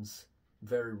drains.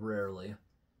 Very rarely.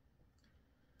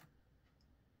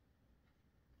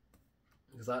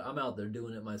 Because I'm out there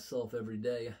doing it myself every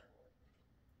day.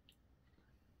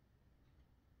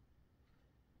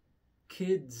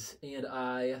 Kids and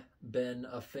I been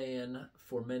a fan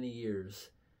for many years.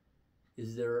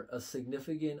 Is there a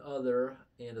significant other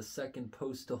and a second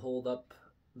post to hold up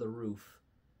the roof?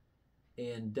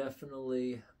 And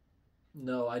definitely,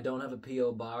 no, I don't have a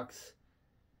P.O. box.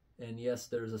 And yes,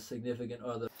 there's a significant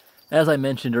other. As I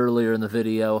mentioned earlier in the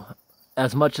video,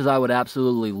 as much as I would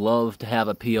absolutely love to have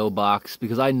a P.O. box,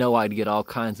 because I know I'd get all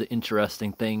kinds of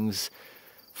interesting things,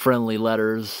 friendly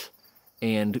letters,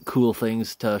 and cool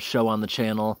things to show on the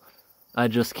channel, I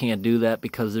just can't do that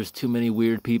because there's too many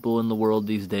weird people in the world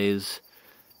these days.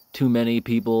 Too many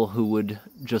people who would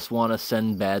just want to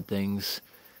send bad things.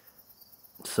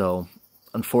 So,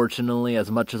 unfortunately, as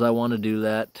much as I want to do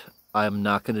that, I'm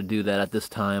not going to do that at this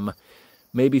time.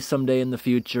 Maybe someday in the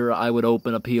future, I would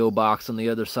open a P.O. box on the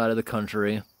other side of the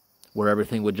country, where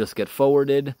everything would just get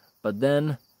forwarded, but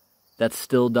then, that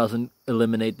still doesn't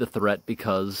eliminate the threat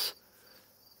because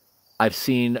I've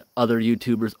seen other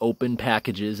YouTubers open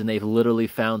packages and they've literally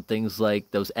found things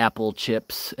like those Apple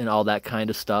chips and all that kind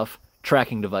of stuff.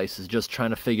 Tracking devices, just trying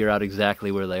to figure out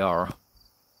exactly where they are.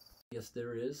 Yes,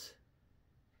 there is.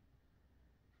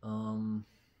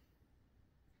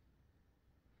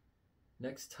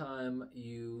 Next time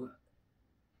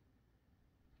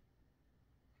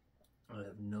I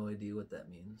have no idea what that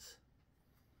means.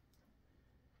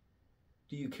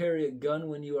 Do you carry a gun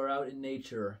when you are out in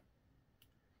nature?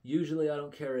 Usually I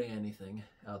don't carry anything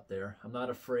out there. I'm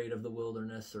not afraid of the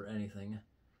wilderness or anything.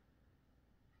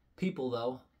 People,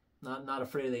 though. Not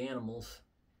afraid of the animals.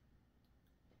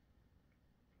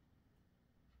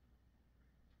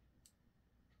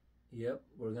 Yep,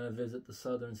 we're going to visit the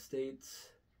southern states.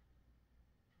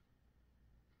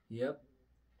 Yep.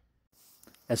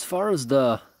 As far as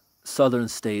the southern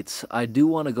states, I do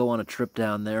want to go on a trip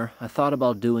down there. I thought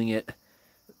about doing it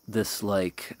this,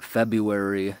 like,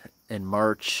 February and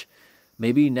March.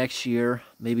 Maybe next year,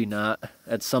 maybe not.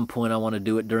 At some point I want to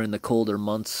do it during the colder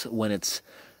months when it's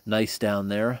nice down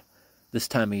there. This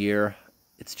time of year,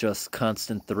 it's just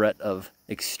constant threat of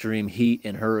extreme heat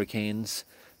and hurricanes.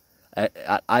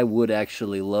 I would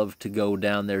actually love to go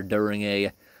down there during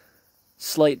a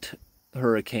slight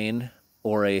hurricane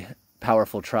or a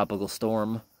powerful tropical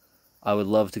storm. I would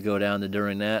love to go down there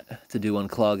during that to do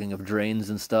unclogging of drains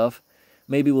and stuff.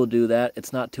 Maybe we'll do that.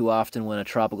 It's not too often when a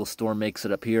tropical storm makes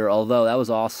it up here, although that was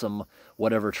awesome,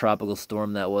 whatever tropical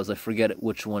storm that was. I forget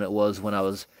which one it was when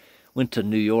I went to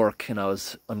New York and I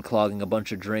was unclogging a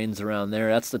bunch of drains around there.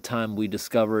 That's the time we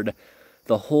discovered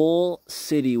the whole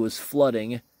city was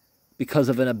flooding because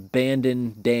of an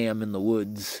abandoned dam in the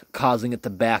woods, causing it to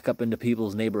back up into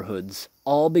people's neighborhoods.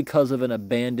 All because of an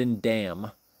abandoned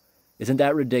dam. Isn't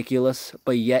that ridiculous?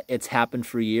 But yet it's happened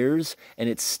for years, and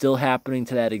it's still happening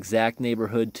to that exact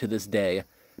neighborhood to this day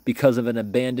because of an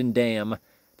abandoned dam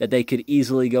that they could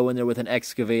easily go in there with an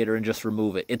excavator and just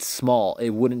remove it. It's small.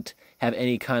 It wouldn't have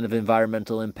any kind of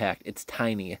environmental impact. It's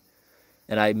tiny.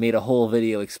 And I made a whole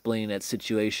video explaining that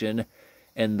situation,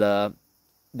 and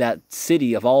that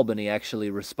city of Albany actually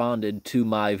responded to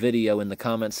my video in the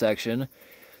comment section,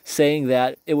 saying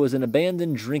that it was an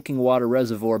abandoned drinking water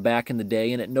reservoir back in the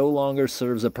day and it no longer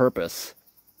serves a purpose.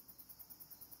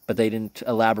 But they didn't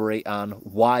elaborate on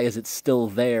why is it still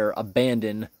there,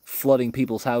 abandoned, flooding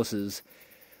people's houses.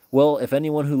 Well, if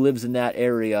anyone who lives in that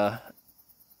area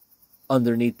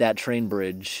underneath that train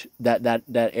bridge, that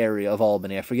area of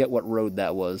Albany, I forget what road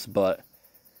that was, but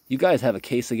you guys have a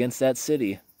case against that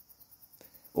city.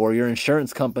 Or your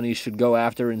insurance company should go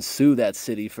after and sue that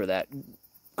city for that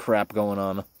crap going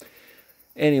on.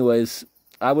 Anyways,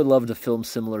 I would love to film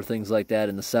similar things like that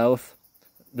in the South.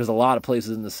 There's a lot of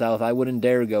places in the South I wouldn't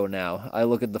dare go now. I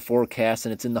look at the forecast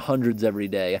and it's in the hundreds every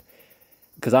day.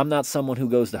 Because I'm not someone who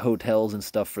goes to hotels and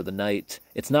stuff for the night.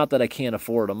 It's not that I can't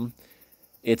afford them.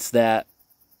 It's that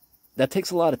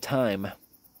takes a lot of time.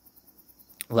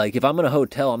 Like, if I'm in a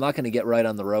hotel, I'm not going to get right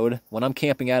on the road. When I'm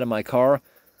camping out of my car,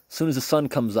 as soon as the sun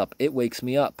comes up, it wakes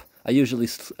me up. I usually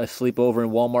sleep over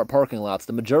in Walmart parking lots.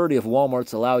 The majority of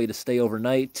Walmarts allow you to stay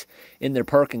overnight in their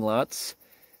parking lots.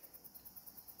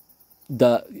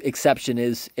 The exception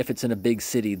is if it's in a big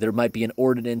city, there might be an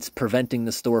ordinance preventing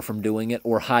the store from doing it,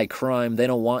 or high crime. They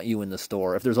don't want you in the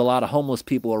store. If there's a lot of homeless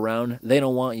people around, they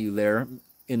don't want you there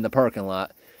in the parking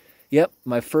lot. Yep,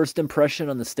 my first impression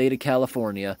on the state of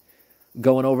California.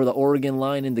 Going over the Oregon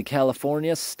line into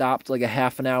California, stopped like a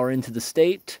half an hour into the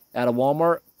state at a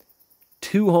Walmart.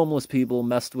 2 homeless people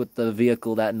messed with the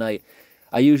vehicle that night.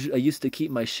 I used to keep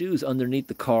my shoes underneath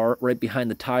the car, right behind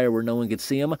the tire where no one could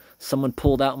see them. Someone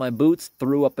pulled out my boots,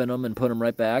 threw up in them, and put them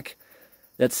right back.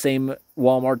 That same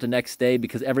Walmart the next day,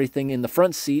 because everything in the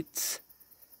front seats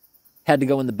had to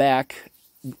go in the back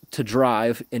to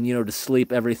drive, and, to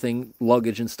sleep, everything,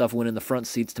 luggage and stuff went in the front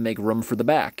seats to make room for the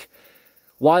back.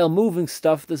 While moving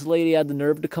stuff, this lady had the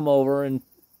nerve to come over and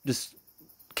just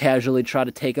casually try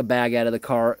to take a bag out of the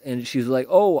car, and she's like,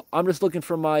 "Oh, I'm just looking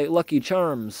for my Lucky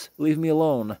Charms. Leave me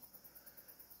alone."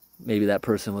 Maybe that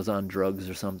person was on drugs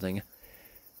or something.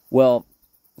 Well,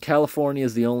 California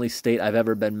is the only state I've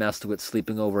ever been messed with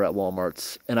sleeping over at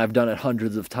Walmarts, and I've done it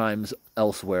hundreds of times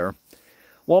elsewhere.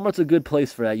 Walmart's a good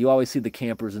place for that. You always see the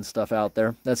campers and stuff out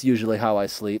there. That's usually how I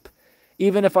sleep.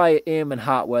 Even if I am in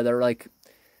hot weather, like,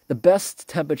 the best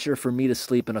temperature for me to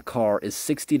sleep in a car is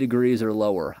 60 degrees or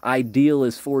lower. Ideal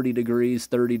is 40 degrees,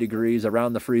 30 degrees,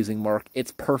 around the freezing mark.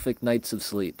 It's perfect nights of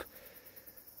sleep.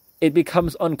 It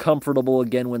becomes uncomfortable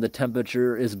again when the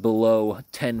temperature is below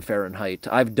 10 Fahrenheit.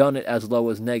 I've done it as low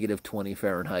as negative 20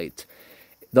 Fahrenheit.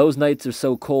 Those nights are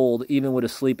so cold, even with a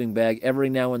sleeping bag, every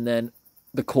now and then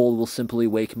the cold will simply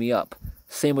wake me up.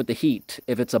 Same with the heat.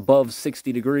 If it's above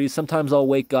 60 degrees, sometimes I'll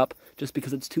wake up just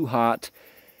because it's too hot,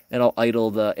 and I'll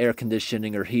idle the air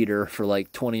conditioning or heater for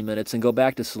like 20 minutes and go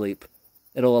back to sleep.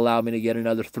 It'll allow me to get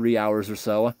another 3 hours or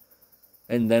so,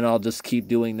 and then I'll just keep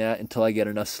doing that until I get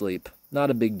enough sleep. Not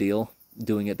a big deal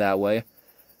doing it that way.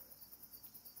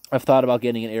 I've thought about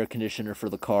getting an air conditioner for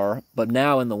the car, but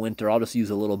now in the winter I'll just use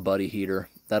a little buddy heater.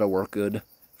 That'll work good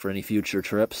for any future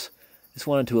trips. Just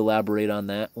wanted to elaborate on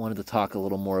that, wanted to talk a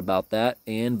little more about that,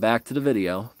 and back to the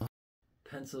video.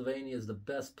 Pennsylvania is the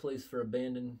best place for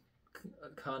abandoned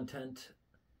content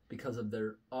because of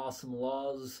their awesome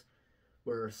laws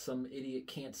where some idiot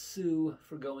can't sue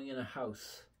for going in a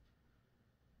house.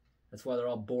 That's why they're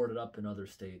all boarded up in other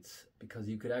states, because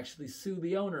you could actually sue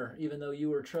the owner even though you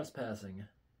were trespassing.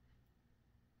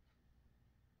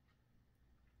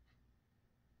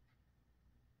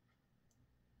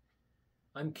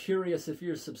 I'm curious if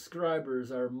your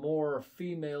subscribers are more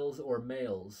females or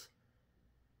males.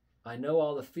 I know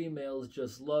all the females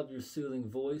just love your soothing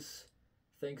voice.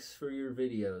 Thanks for your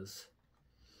videos.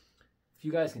 If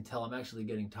you guys can tell, I'm actually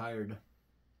getting tired.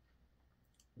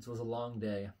 This was a long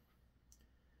day.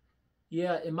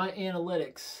 Yeah, in my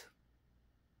analytics,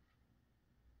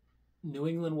 New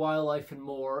England Wildlife and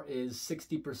More is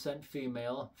 60%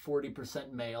 female,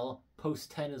 40% male.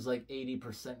 Post 10 is like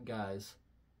 80% guys.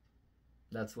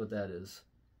 That's what that is.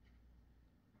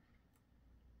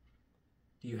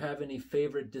 Do you have any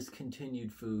favorite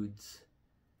discontinued foods?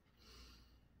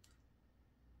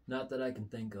 Not that I can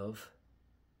think of.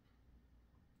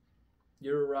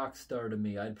 You're a rock star to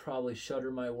me. I'd probably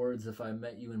shudder my words if I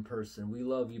met you in person. We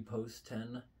love you, Post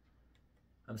 10.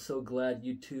 I'm so glad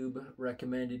YouTube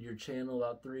recommended your channel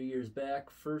about 3 years back.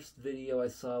 First video I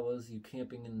saw was you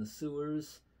camping in the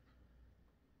sewers.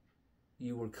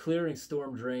 You were clearing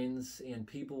storm drains and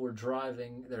people were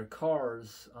driving their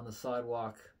cars on the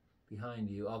sidewalk behind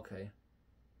you. Okay.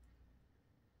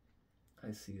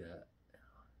 I see that.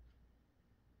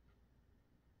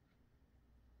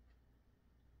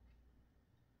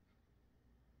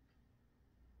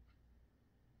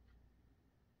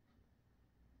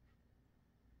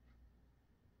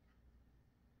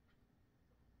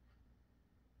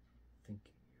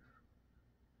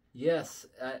 Yes,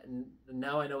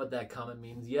 now I know what that comment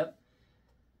means. Yep.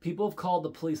 People have called the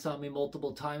police on me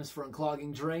multiple times for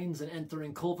unclogging drains and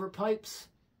entering culvert pipes.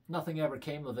 Nothing ever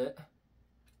came of it.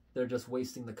 They're just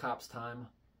wasting the cops' time.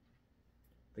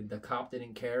 The cop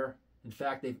didn't care. In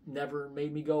fact, they never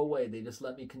made me go away. They just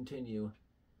let me continue.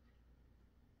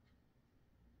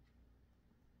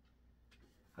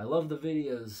 I love the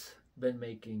videos been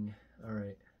making. All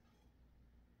right.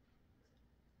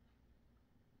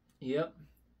 Yep.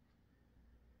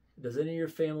 Does any of your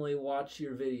family watch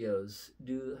your videos?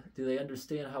 Do they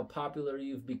understand how popular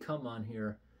you've become on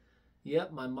here?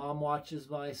 Yep, my mom watches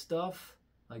my stuff.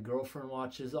 My girlfriend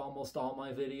watches almost all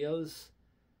my videos.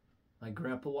 My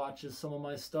grandpa watches some of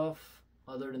my stuff.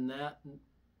 Other than that,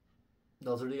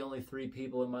 those are the only 3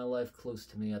 people in my life close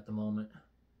to me at the moment.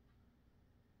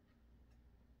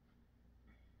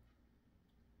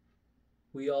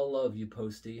 We all love you,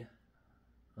 Posty.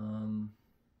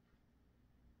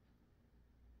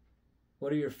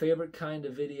 What are your favorite kind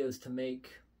of videos to make?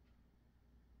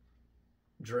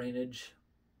 Drainage,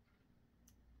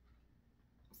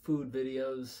 food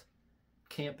videos,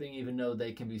 camping, even though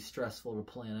they can be stressful to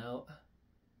plan out.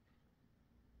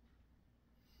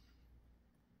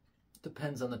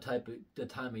 Depends on the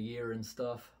time of year and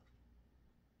stuff.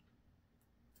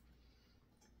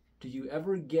 Do you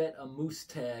ever get a moose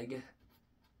tag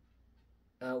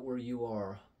out where you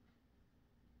are?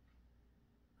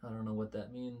 I don't know what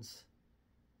that means.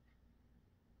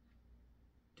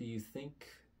 Do you think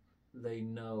they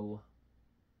know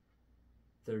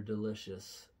they're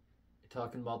delicious? You're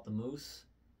talking about the moose?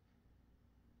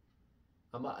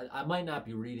 I might not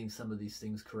be reading some of these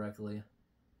things correctly.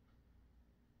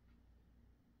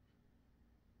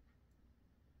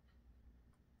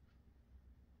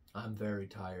 I'm very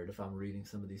tired if I'm reading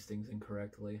some of these things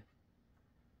incorrectly.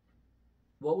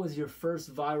 What was your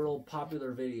first viral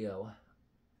popular video?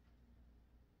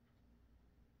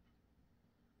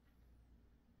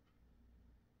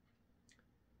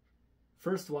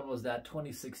 First one was that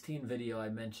 2016 video I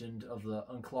mentioned of the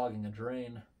unclogging a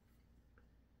drain.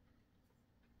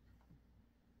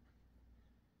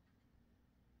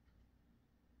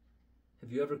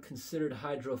 Have you ever considered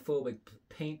hydrophobic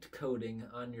paint coating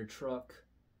on your truck?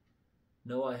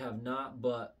 No, I have not,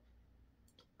 but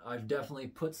I've definitely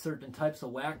put certain types of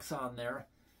wax on there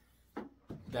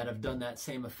that have done that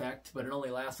same effect, but it only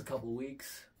lasts a couple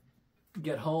weeks.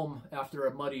 Get home after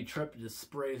a muddy trip, it just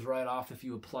sprays right off if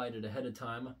you applied it ahead of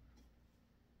time.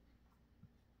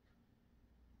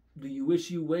 Do you wish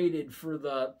you waited for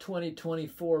the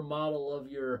 2024 model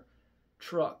of your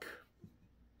truck?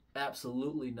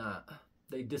 Absolutely not.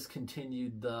 They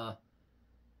discontinued the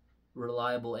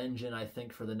reliable engine, I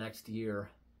think, for the next year.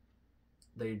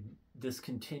 They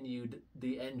discontinued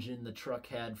the engine the truck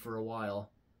had for a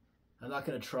while. I'm not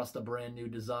going to trust a brand new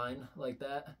design like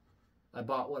that. I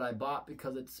bought what I bought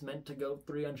because it's meant to go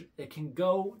 300. It can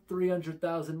go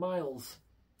 300,000 miles.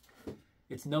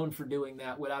 It's known for doing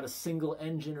that without a single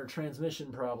engine or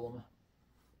transmission problem.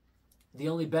 The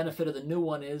only benefit of the new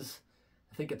one is,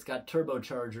 I think it's got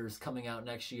turbochargers coming out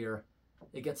next year.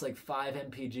 It gets like 5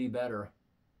 mpg better.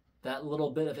 That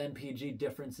little bit of mpg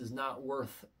difference is not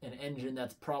worth an engine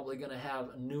that's probably going to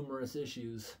have numerous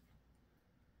issues.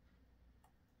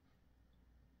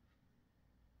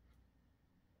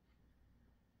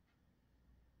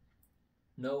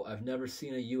 No, I've never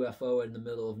seen a UFO in the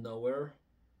middle of nowhere.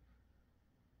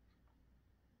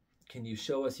 Can you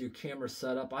show us your camera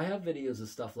setup? I have videos of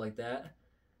stuff like that.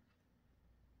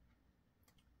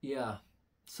 Yeah,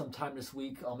 sometime this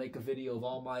week I'll make a video of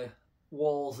all my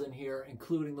walls in here,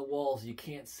 including the walls you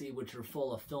can't see, which are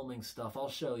full of filming stuff. I'll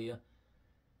show you.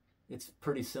 It's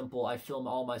pretty simple. I film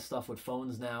all my stuff with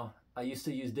phones now. I used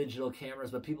to use digital cameras,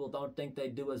 but people don't think they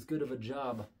do as good of a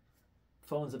job.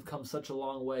 Phones have come such a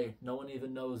long way. No one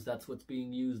even knows that's what's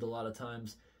being used a lot of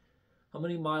times. How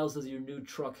many miles does your new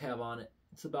truck have on it?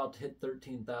 It's about to hit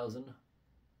 13,000,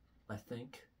 I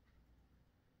think.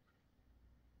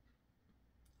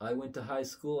 I went to high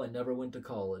school. I never went to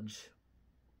college.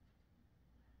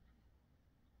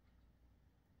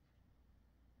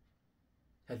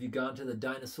 Have you gone to the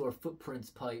dinosaur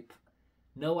footprints pipe?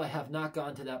 No, I have not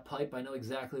gone to that pipe. I know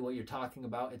exactly what you're talking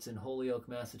about. It's in Holyoke,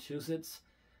 Massachusetts.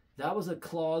 That was a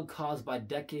clog caused by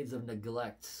decades of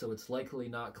neglect, so it's likely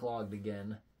not clogged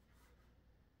again.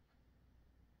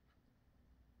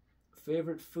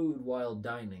 Favorite food while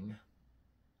dining?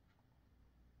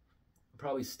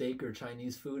 Probably steak or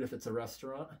Chinese food if it's a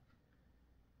restaurant.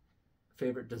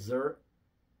 Favorite dessert?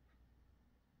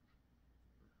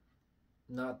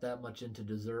 Not that much into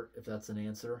dessert, if that's an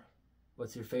answer.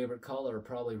 What's your favorite color?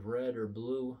 Probably red or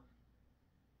blue.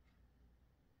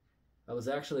 I was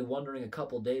actually wondering a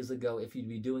couple days ago if you'd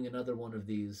be doing another one of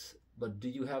these, but do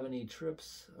you have any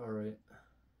trips? All right.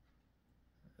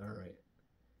 All right.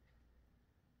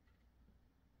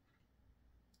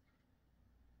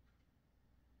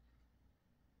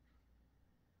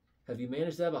 Have you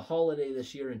managed to have a holiday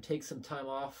this year and take some time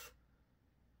off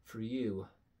for you?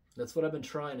 That's what I've been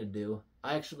trying to do.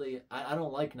 I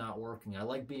don't like not working. I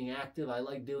like being active. I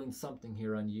like doing something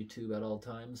here on YouTube at all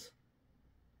times.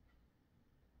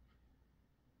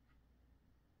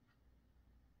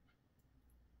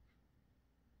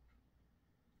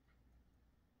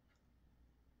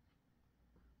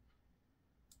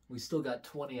 We still got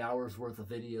 20 hours worth of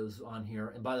videos on here,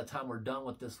 and by the time we're done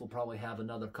with this, we'll probably have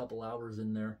another couple hours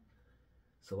in there.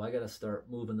 So I got to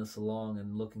start moving this along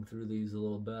and looking through these a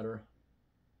little better.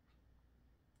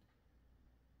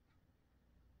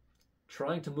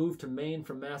 Trying to move to Maine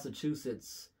from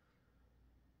Massachusetts.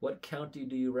 What county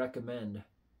do you recommend?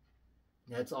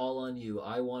 That's all on you.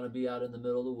 I want to be out in the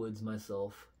middle of the woods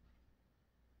myself.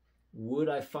 Would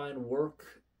I find work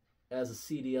as a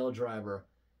CDL driver?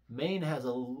 Maine has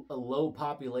a low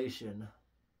population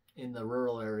in the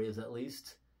rural areas, at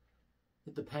least.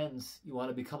 It depends. You want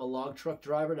to become a log truck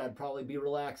driver? That'd probably be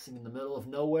relaxing in the middle of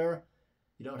nowhere.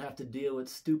 You don't have to deal with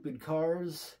stupid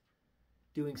cars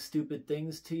doing stupid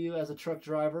things to you as a truck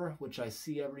driver, which I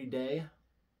see every day.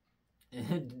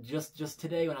 And just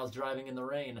today when I was driving in the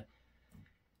rain,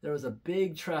 there was a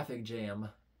big traffic jam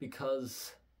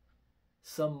because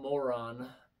some moron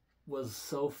was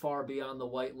so far beyond the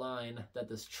white line that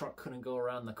this truck couldn't go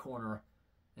around the corner.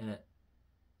 And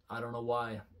I don't know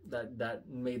why that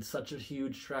made such a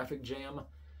huge traffic jam.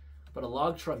 But a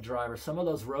log truck driver, some of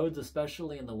those roads,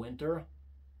 especially in the winter,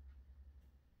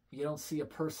 you don't see a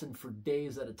person for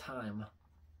days at a time.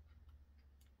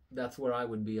 That's where I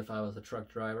would be if I was a truck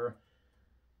driver.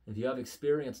 If you have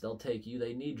experience, they'll take you.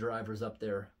 They need drivers up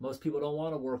there. Most people don't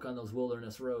want to work on those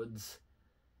wilderness roads.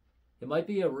 It might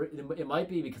be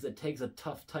because it takes a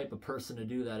tough type of person to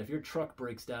do that. If your truck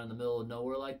breaks down in the middle of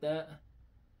nowhere like that,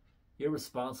 you're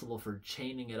responsible for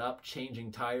chaining it up,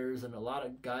 changing tires, and a lot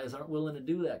of guys aren't willing to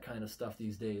do that kind of stuff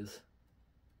these days.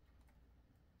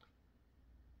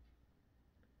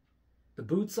 The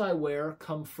boots I wear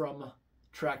come from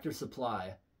Tractor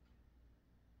Supply.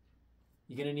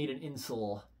 You're going to need an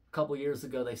insole. A couple years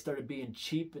ago, they started being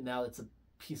cheap, and now it's a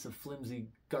piece of flimsy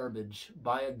garbage.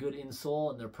 Buy a good insole,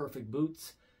 and they're perfect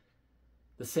boots.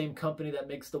 The same company that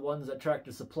makes the ones at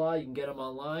Tractor Supply, you can get them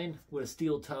online with a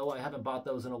steel toe. I haven't bought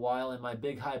those in a while, and my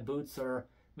big high boots are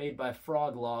made by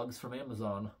Frog Logs from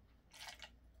Amazon.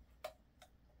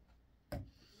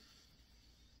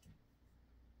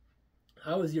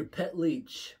 How is your pet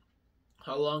leech?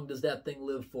 How long does that thing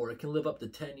live for? It can live up to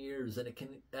 10 years, and it can,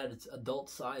 at its adult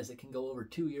size, it can go over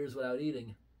 2 years without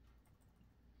eating.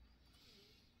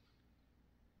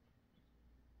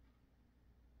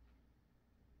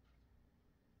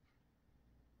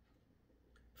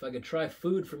 If I could try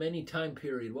food from any time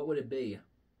period, what would it be?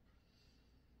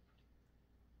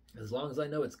 As long as I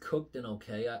know it's cooked and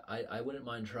okay, I wouldn't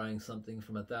mind trying something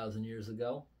from 1,000 years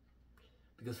ago.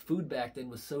 Because food back then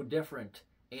was so different.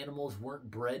 Animals weren't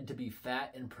bred to be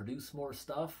fat and produce more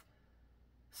stuff.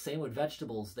 Same with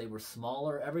vegetables. They were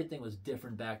smaller. Everything was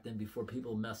different back then before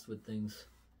people messed with things.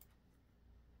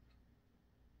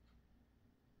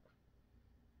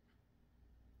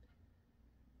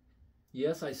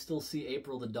 Yes, I still see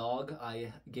April the dog.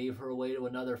 I gave her away to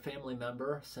another family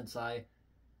member since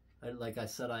like I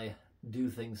said, I do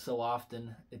things so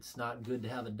often. It's not good to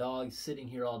have a dog sitting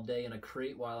here all day in a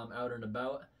crate while I'm out and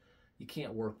about. You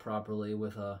can't work properly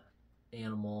with a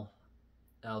animal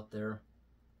out there.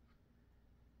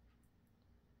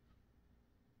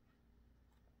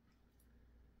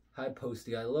 Hi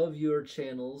Posty, I love your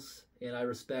channels and I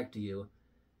respect you.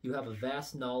 You have a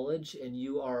vast knowledge and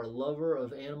you are a lover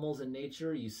of animals and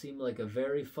nature. You seem like a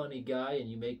very funny guy and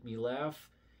you make me laugh,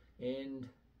 and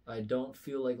I don't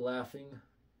feel like laughing.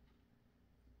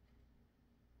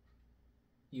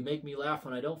 You make me laugh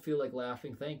when I don't feel like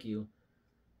laughing. Thank you.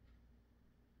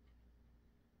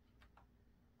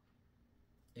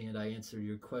 And I answered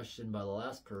your question by the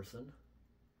last person.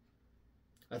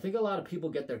 I think a lot of people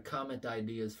get their comment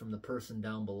ideas from the person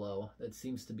down below. That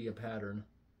seems to be a pattern.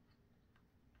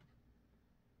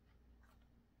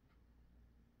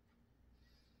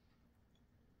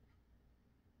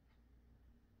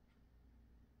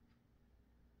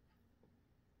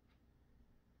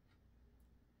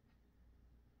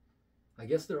 I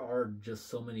guess there are just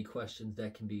so many questions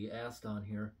that can be asked on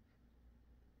here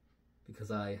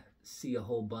because I see a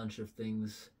whole bunch of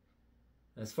things.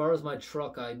 As far as my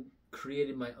truck, I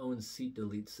created my own seat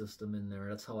delete system in there.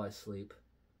 That's how I sleep.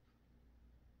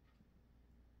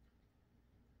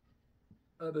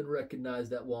 I've been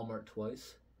recognized at Walmart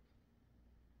twice.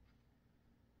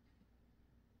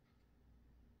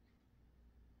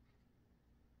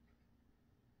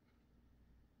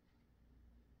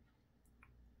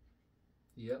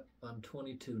 Yep, I'm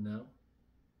 22 now.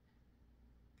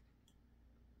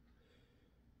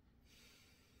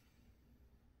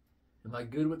 Am I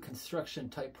good with construction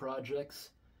type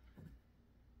projects?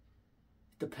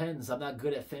 It depends. I'm not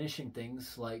good at finishing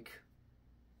things. Like,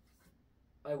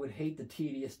 I would hate the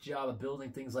tedious job of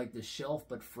building things like this shelf,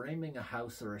 but framing a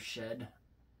house or a shed,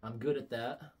 I'm good at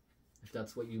that, if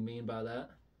that's what you mean by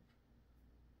that.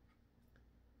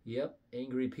 Yep,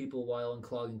 angry people while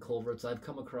unclogging culverts. I've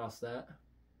come across that.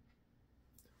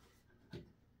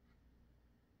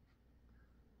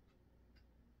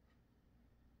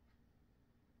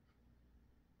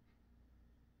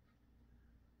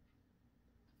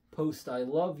 Post, I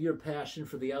love your passion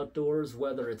for the outdoors,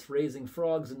 whether it's raising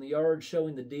frogs in the yard,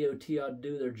 showing the DOT how to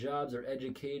do their jobs, or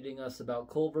educating us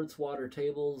about culverts, water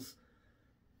tables,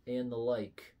 and the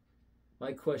like.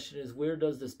 My question is, where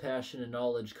does this passion and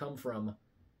knowledge come from?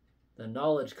 The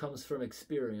knowledge comes from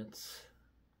experience.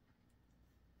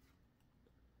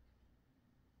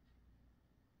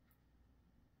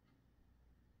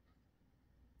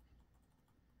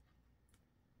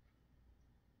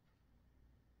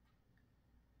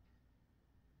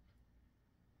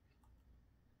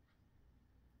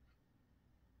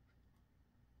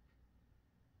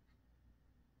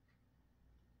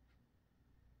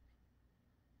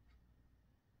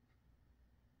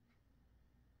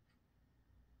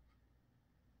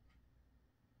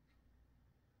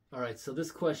 All right, so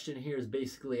this question here is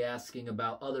basically asking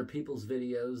about other people's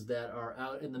videos that are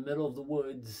out in the middle of the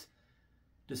woods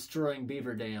destroying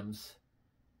beaver dams.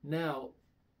 Now,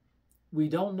 we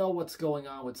don't know what's going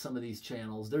on with some of these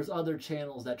channels. There's other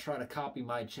channels that try to copy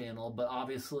my channel, but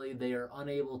obviously they are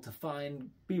unable to find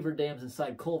beaver dams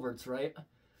inside culverts, right?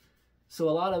 So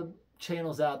a lot of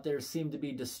channels out there seem to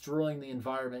be destroying the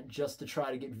environment just to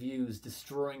try to get views,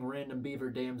 destroying random beaver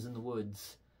dams in the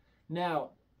woods.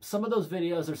 Now, some of those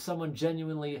videos are someone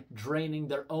genuinely draining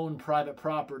their own private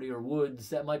property or woods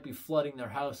that might be flooding their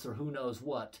house or who knows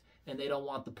what, and they don't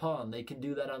want the pond. They can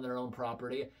do that on their own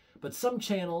property. But some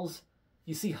channels,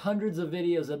 you see hundreds of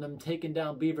videos of them taking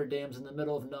down beaver dams in the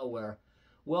middle of nowhere.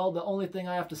 Well, the only thing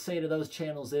I have to say to those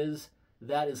channels is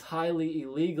that is highly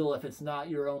illegal if it's not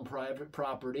your own private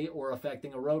property or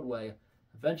affecting a roadway.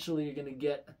 Eventually, you're going to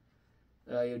get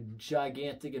a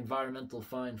gigantic environmental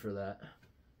fine for that.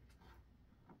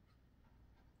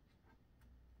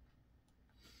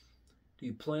 Do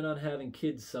you plan on having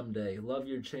kids someday? Love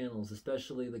your channels,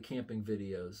 especially the camping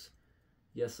videos.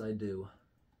 Yes, I do.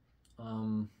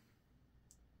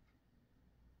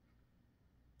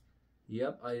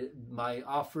 Yep, my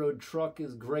off-road truck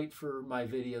is great for my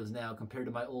videos now compared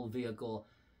to my old vehicle.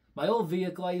 My old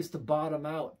vehicle, I used to bottom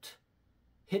out,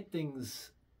 hit things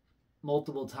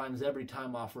multiple times every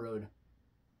time off-road.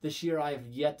 This year I have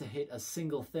yet to hit a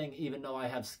single thing, even though I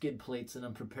have skid plates and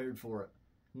I'm prepared for it.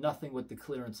 Nothing with the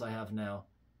clearance I have now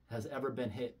has ever been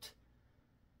hit.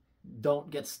 Don't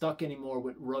get stuck anymore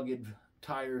with rugged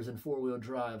tires and four-wheel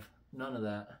drive. None of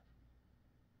that.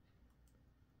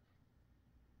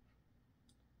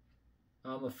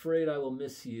 I'm afraid I will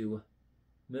miss you.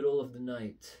 Middle of the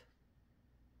night.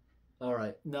 All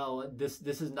right. No, this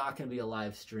is not going to be a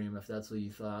live stream if that's what you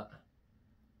thought.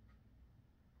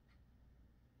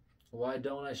 Why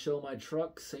don't I show my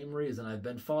truck? Same reason. I've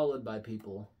been followed by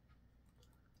people.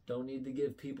 Don't need to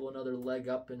give people another leg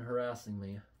up in harassing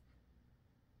me.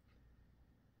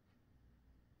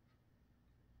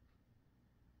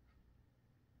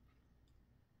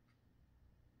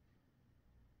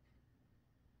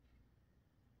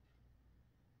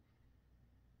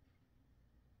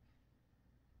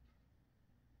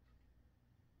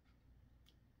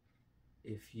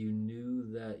 If you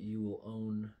knew that you will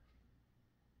own...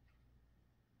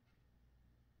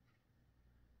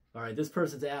 All right, this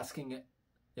person's asking,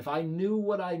 if I knew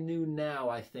what I knew now,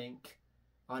 I think,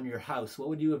 on your house, what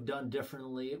would you have done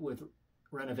differently with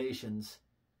renovations?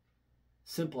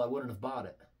 Simple, I wouldn't have bought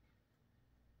it.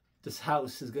 This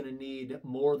house is going to need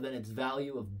more than its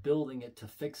value of building it to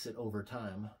fix it over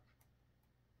time.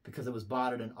 Because it was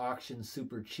bought at an auction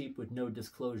super cheap with no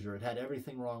disclosure. It had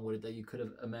everything wrong with it that you could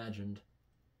have imagined.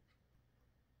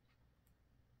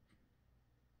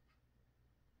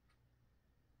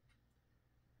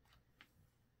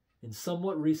 In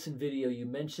somewhat recent video, you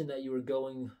mentioned that you were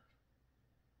going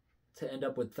to end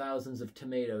up with thousands of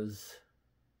tomatoes.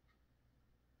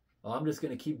 Well, I'm just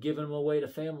going to keep giving them away to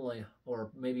family, or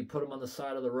maybe put them on the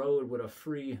side of the road with a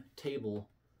free table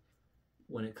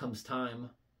when it comes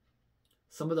time.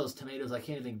 Some of those tomatoes I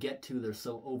can't even get to. They're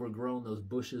so overgrown, those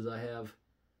bushes I have.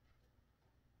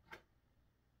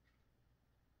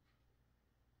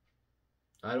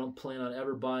 I don't plan on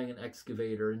ever buying an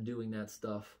excavator and doing that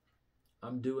stuff.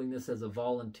 I'm doing this as a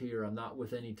volunteer. I'm not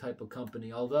with any type of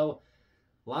company. Although,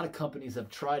 a lot of companies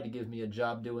have tried to give me a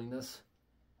job doing this.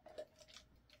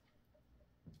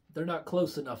 They're not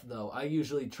close enough, though. I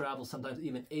usually travel sometimes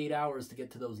even 8 hours to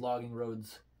get to those logging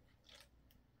roads.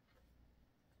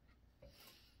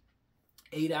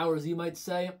 8 hours, you might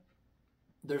say?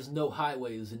 There's no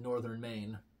highways in northern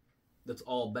Maine. That's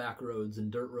all back roads and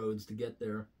dirt roads to get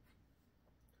there.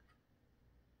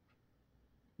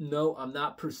 No, I'm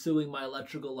not pursuing my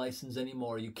electrical license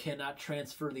anymore. You cannot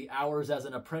transfer the hours as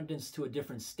an apprentice to a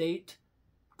different state.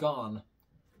 Gone.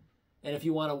 And if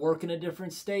you want to work in a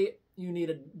different state, you need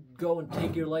to go and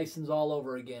take your license all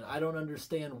over again. I don't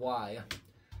understand why.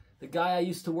 The guy I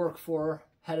used to work for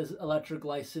had his electric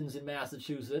license in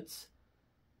Massachusetts,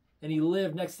 and he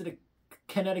lived next to the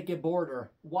Connecticut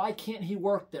border. Why can't he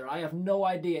work there? I have no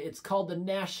idea. It's called the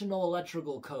National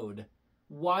Electrical Code.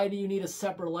 Why do you need a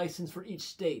separate license for each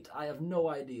state? I have no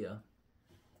idea.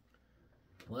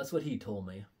 Well, that's what he told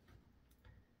me.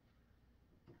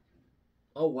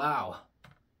 Oh, wow.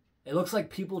 It looks like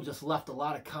people just left a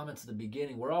lot of comments at the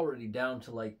beginning. We're already down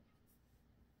to like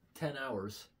 10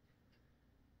 hours.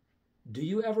 Do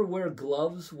you ever wear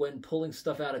gloves when pulling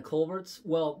stuff out of culverts?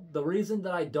 Well, the reason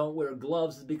that I don't wear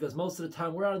gloves is because most of the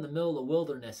time we're out in the middle of the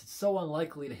wilderness. It's so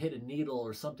unlikely to hit a needle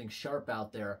or something sharp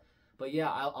out there. But yeah,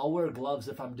 I'll wear gloves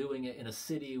if I'm doing it in a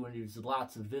city when there's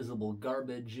lots of visible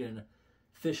garbage and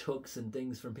fish hooks and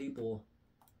things from people.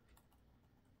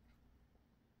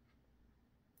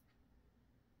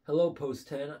 Hello, Post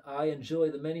 10. I enjoy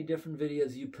the many different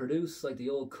videos you produce, like the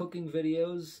old cooking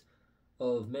videos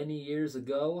of many years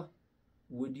ago.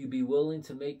 Would you be willing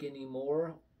to make any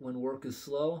more when work is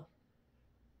slow?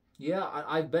 Yeah,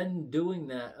 I've been doing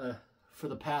that for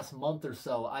the past month or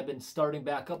so. I've been starting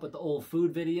back up with the old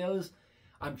food videos.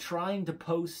 I'm trying to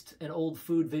post an old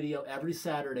food video every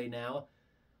Saturday now.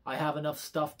 I have enough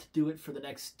stuff to do it for the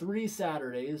next 3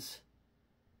 Saturdays.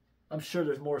 I'm sure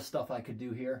there's more stuff I could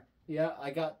do here. Yeah,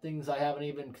 I got things I haven't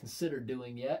even considered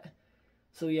doing yet.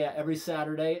 So yeah, every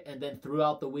Saturday, and then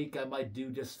throughout the week I might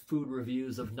do just food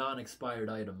reviews of non-expired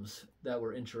items that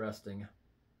were interesting.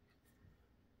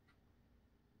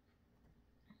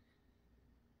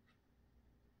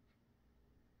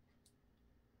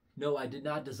 No, I did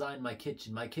not design my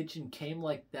kitchen. My kitchen came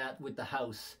like that with the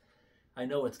house. I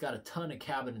know it's got a ton of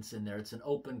cabinets in there. It's an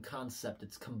open concept.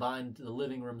 It's combined. The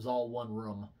living room's all one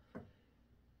room.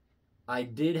 I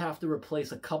did have to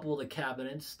replace a couple of the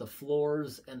cabinets, the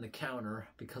floors, and the counter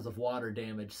because of water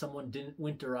damage. Someone didn't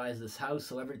winterize this house,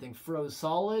 so everything froze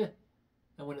solid.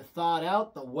 And when it thawed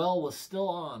out, the well was still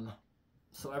on.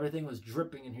 So everything was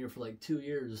dripping in here for like 2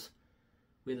 years.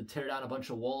 We had to tear down a bunch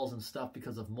of walls and stuff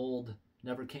because of mold.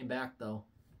 Never came back, though.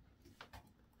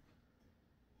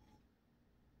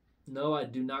 No, I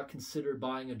do not consider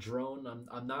buying a drone.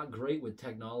 I'm not great with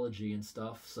technology and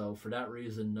stuff, so for that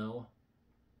reason, no.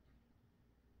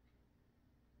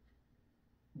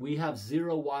 We have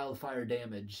 0 wildfire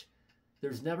damage.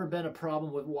 There's never been a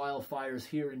problem with wildfires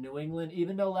here in New England.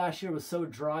 Even though last year was so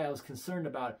dry, I was concerned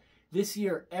about it. This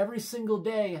year, every single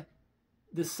day,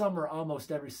 this summer,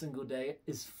 almost every single day,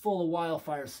 is full of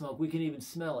wildfire smoke. We can even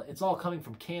smell it. It's all coming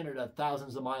from Canada,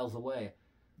 thousands of miles away.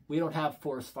 We don't have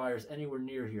forest fires anywhere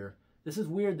near here. This is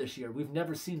weird this year. We've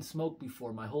never seen smoke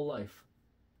before my whole life.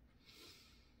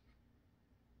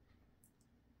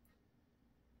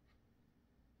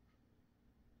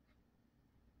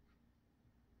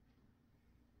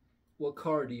 What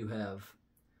car do you have?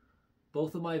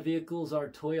 Both of my vehicles are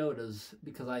Toyotas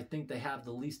because I think they have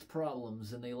the least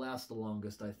problems and they last the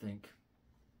longest, I think.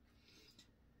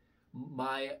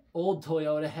 My old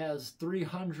Toyota has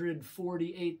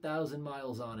 348,000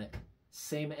 miles on it.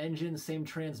 Same engine, same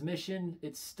transmission.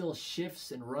 It still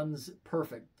shifts and runs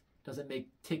perfect. Doesn't make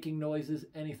ticking noises,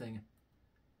 anything.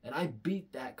 And I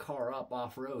beat that car up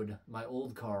off-road, my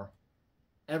old car.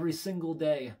 Every single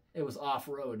day it was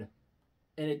off-road.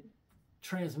 And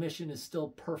transmission is still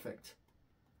perfect.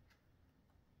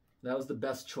 That was the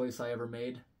best choice I ever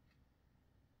made.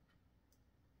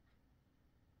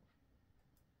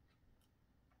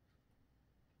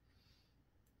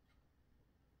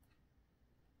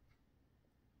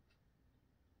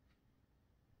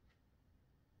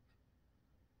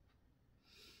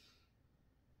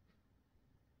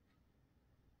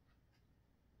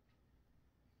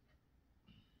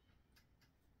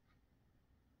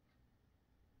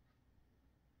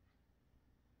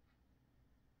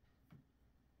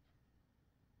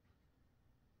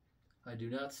 I do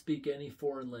not speak any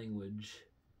foreign language.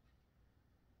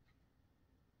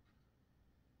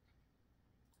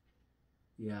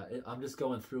 Yeah, I'm just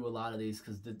going through a lot of these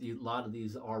because a lot of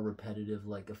these are repetitive,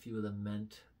 like a few of them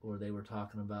meant or they were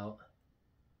talking about.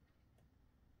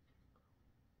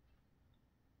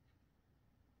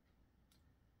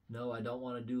 No, I don't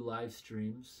want to do live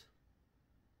streams.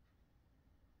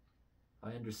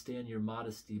 I understand your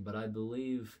modesty, but I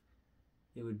believe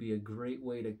it would be a great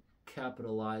way to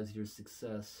capitalize your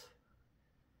success.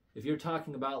 If you're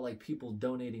talking about like people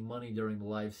donating money during the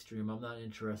live stream, I'm not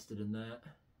interested in that.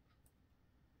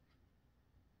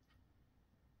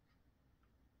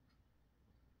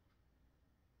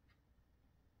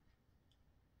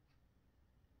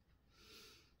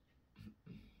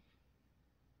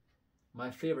 my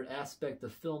favorite aspect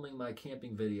of filming my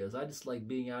camping videos. I just like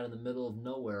being out in the middle of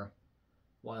nowhere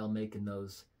while making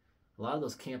those. A lot of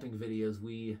those camping videos,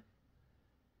 we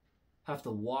have to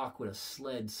walk with a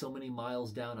sled so many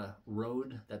miles down a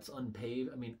road that's unpaved,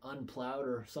 unplowed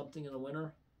or something in the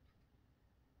winter.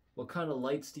 What kind of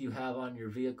lights do you have on your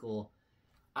vehicle?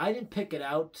 I didn't pick it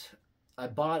out. I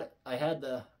bought it. I had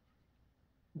the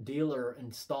dealer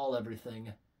install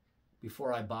everything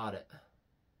before I bought it.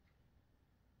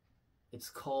 It's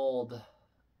called,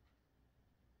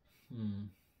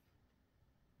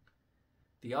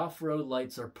 the off-road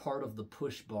lights are part of the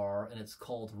push bar, and it's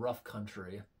called Rough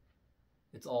Country.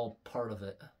 It's all part of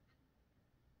it.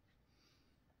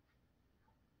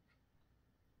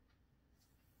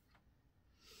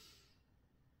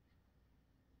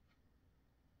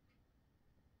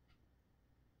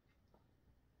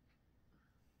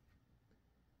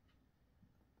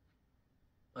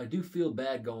 I do feel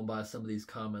bad going by some of these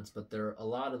comments, but a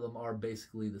lot of them are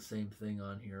basically the same thing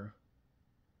on here.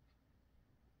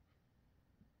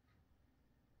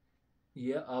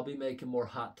 Yeah, I'll be making more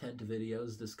hot tent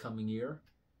videos this coming year.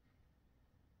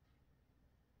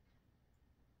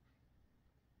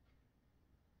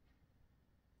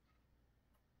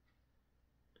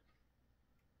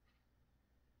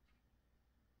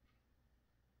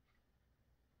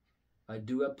 I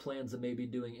do have plans of maybe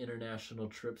doing international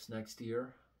trips next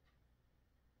year.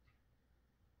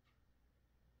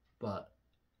 But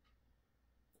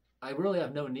I really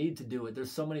have no need to do it.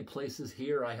 There's so many places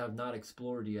here I have not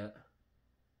explored yet.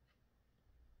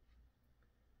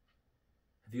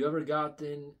 Have you ever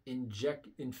gotten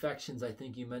infections, I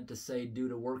think you meant to say, due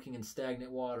to working in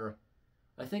stagnant water?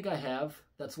 I think I have.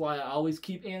 That's why I always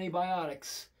keep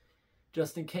antibiotics,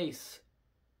 just in case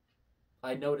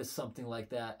I notice something like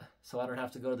that, so I don't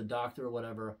have to go to the doctor or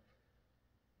whatever.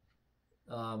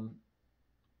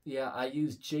 Yeah, I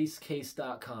use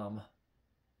jacecase.com.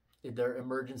 They're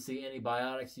emergency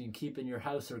antibiotics you can keep in your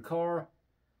house or car.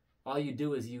 All you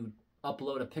do is you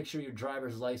upload a picture of your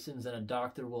driver's license and a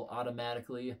doctor will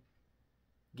automatically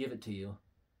give it to you.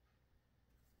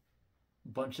 A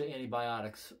bunch of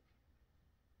antibiotics.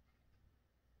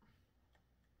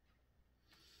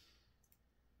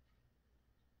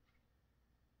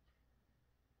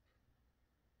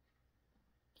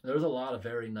 There's a lot of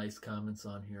very nice comments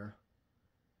on here.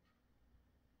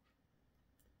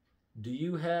 Do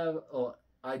you have,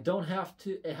 I don't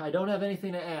have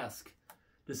anything to ask.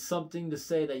 Just something to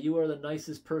say that you are the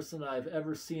nicest person I've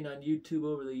ever seen on YouTube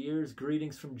over the years.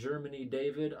 Greetings from Germany,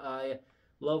 David. I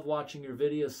love watching your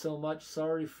videos so much.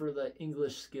 Sorry for the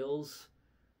English skills.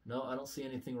 No, I don't see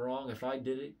anything wrong. If I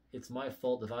did it, it's my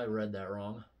fault if I read that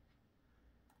wrong.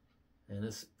 And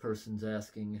this person's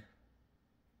asking,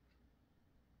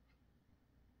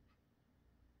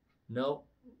 no,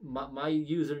 my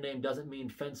username doesn't mean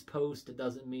fence post. It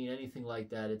doesn't mean anything like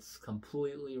that. It's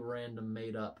completely random,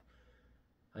 made up.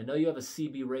 I know you have a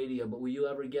CB radio, but will you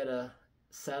ever get a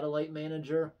satellite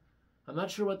manager? I'm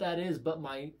not sure what that is, but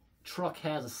my truck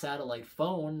has a satellite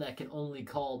phone that can only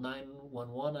call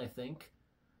 911, I think.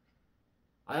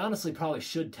 I honestly probably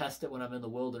should test it when I'm in the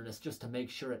wilderness just to make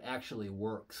sure it actually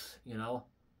works, you know?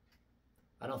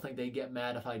 I don't think they'd get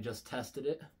mad if I just tested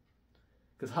it.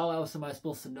 Because how else am I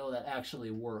supposed to know that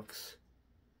actually works?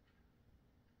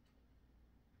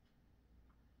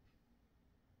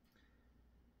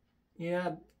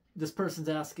 Yeah, this person's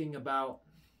asking about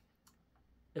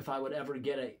if I would ever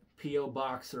get a P.O.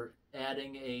 box or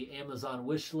adding a Amazon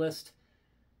wish list.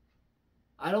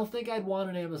 I don't think I'd want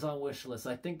an Amazon wish list.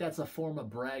 I think that's a form of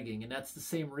bragging, and that's the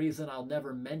same reason I'll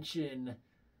never mention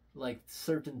like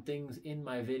certain things in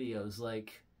my videos.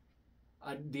 Like,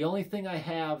 the only thing I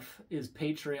have is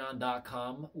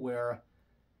patreon.com, where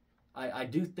I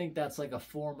do think that's like a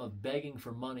form of begging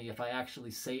for money if I actually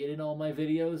say it in all my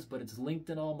videos, but it's linked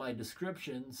in all my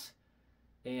descriptions,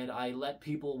 and I let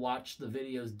people watch the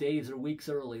videos days or weeks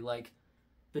early. Like,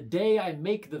 the day I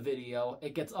make the video,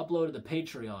 it gets uploaded to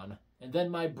Patreon, and then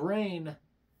my brain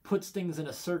puts things in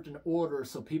a certain order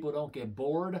so people don't get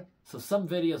bored. So some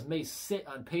videos may sit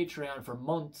on Patreon for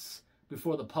months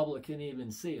before the public can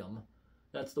even see them.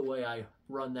 That's the way I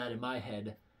run that in my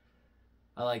head.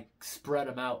 I like spread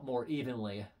them out more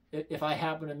evenly. If I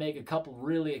happen to make a couple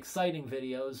really exciting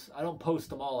videos, I don't post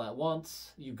them all at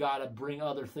once. You gotta bring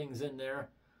other things in there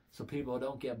so people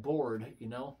don't get bored, you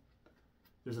know?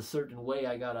 There's a certain way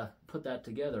I gotta put that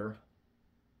together.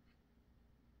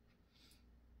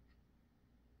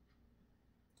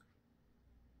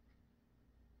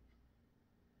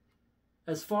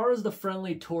 As far as the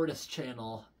Friendly Tortoise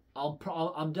channel,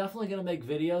 I'm definitely going to make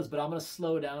videos, but I'm going to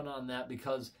slow down on that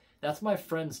because that's my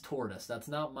friend's tortoise. That's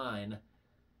not mine.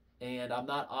 and I'm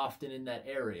not often in that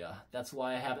area. That's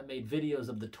why I haven't made videos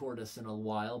of the tortoise in a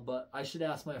while, but I should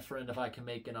ask my friend if I can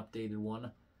make an updated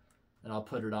one, and I'll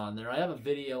put it on there. I have a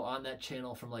video on that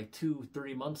channel from like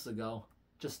 2-3 months ago,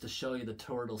 just to show you the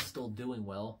turtle's still doing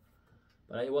well,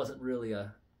 but it wasn't really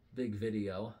a big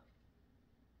video.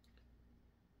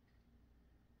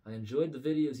 I enjoyed the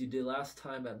videos you did last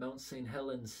time at Mount St.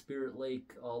 Helens, Spirit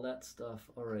Lake, all that stuff.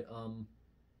 All right, all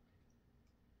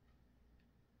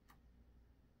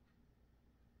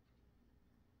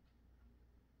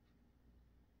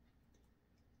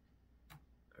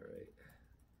right.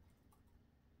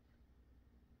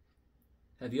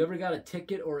 Have you ever got a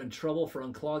ticket or in trouble for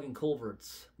unclogging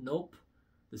culverts? Nope.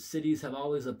 The cities have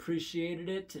always appreciated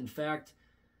it. In fact,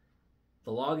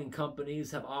 the logging companies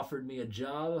have offered me a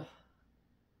job,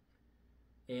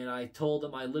 and I told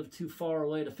them I live too far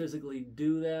away to physically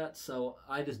do that, so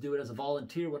I just do it as a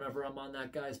volunteer whenever I'm on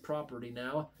that guy's property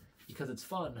now, because it's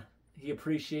fun. He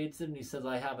appreciates it, and he says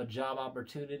I have a job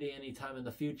opportunity anytime in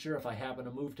the future if I happen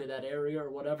to move to that area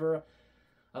or whatever.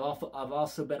 I've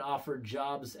also been offered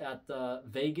jobs at the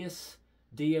Vegas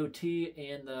DOT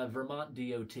and the Vermont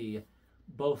DOT,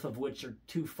 both of which are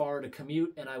too far to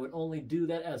commute, and I would only do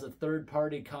that as a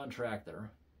third-party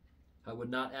contractor. I would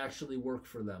not actually work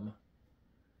for them.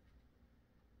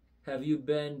 Have you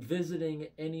been visiting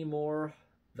any more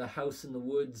the house in the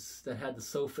woods that had the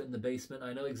sofa in the basement?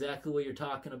 I know exactly what you're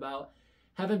talking about.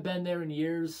 Haven't been there in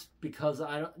years because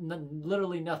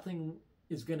literally nothing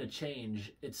is going to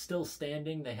change. It's still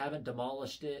standing. They haven't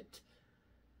demolished it.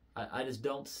 I just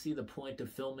don't see the point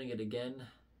of filming it again.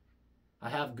 I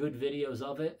have good videos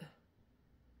of it.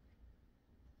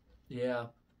 Yeah.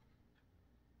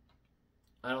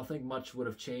 I don't think much would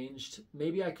have changed.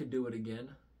 Maybe I could do it again.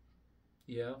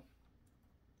 Yeah.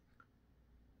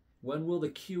 When will the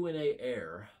Q&A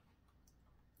air?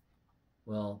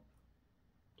 Well,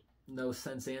 no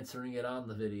sense answering it on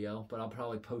the video, but I'll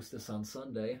probably post this on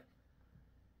Sunday.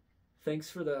 Thanks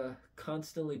for the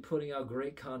constantly putting out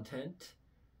great content.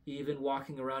 Even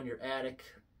walking around your attic,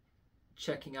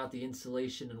 checking out the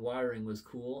insulation and wiring was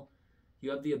cool.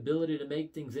 You have the ability to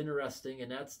make things interesting,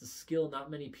 and that's the skill not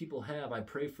many people have. I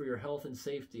pray for your health and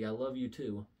safety. I love you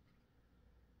too.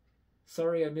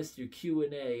 Sorry I missed your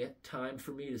Q&A. Time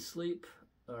for me to sleep.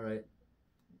 All right.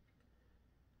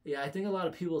 Yeah, I think a lot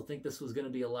of people think this was going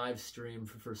to be a live stream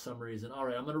for some reason. All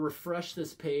right, I'm going to refresh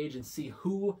this page and see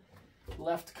who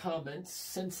left comments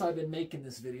since I've been making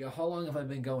this video. How long have I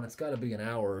been going? It's got to be an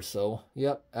hour or so.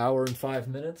 Yep, hour and 5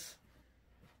 minutes.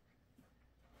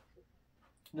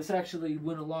 This actually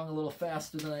went along a little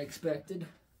faster than I expected.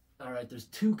 All right, there's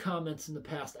 2 comments in the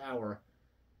past hour.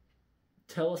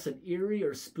 Tell us an eerie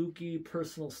or spooky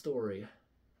personal story.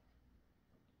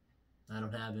 I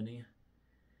don't have any.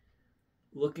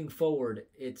 Looking forward,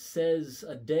 it says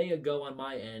a day ago on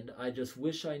my end. I just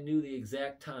wish I knew the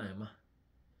exact time.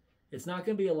 It's not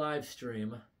going to be a live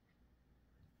stream,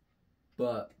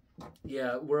 but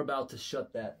yeah, we're about to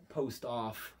shut that post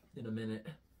off in a minute.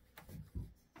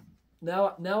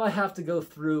 Now I have to go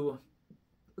through,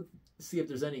 see if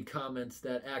there's any comments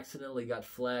that accidentally got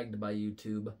flagged by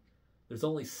YouTube. There's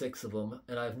only 6 of them,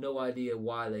 and I have no idea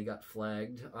why they got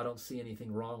flagged. I don't see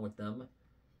anything wrong with them.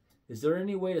 Is there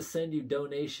any way to send you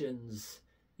donations,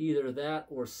 either that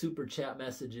or super chat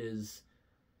messages?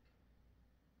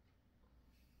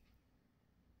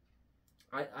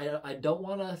 I don't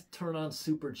want to turn on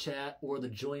super chat or the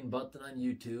join button on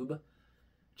YouTube.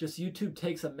 Just YouTube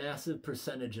takes a massive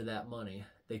percentage of that money.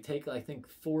 They take, I think,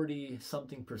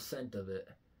 40-something% of it.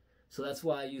 So that's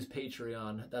why I use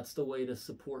Patreon. That's the way to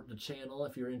support the channel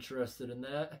if you're interested in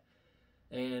that.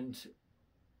 And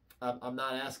I'm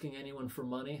not asking anyone for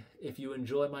money. If you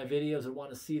enjoy my videos or want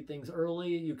to see things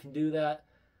early, you can do that.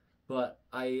 But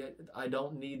I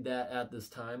don't need that at this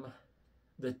time.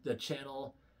 The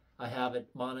channel, I have it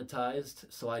monetized,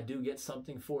 so I do get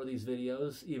something for these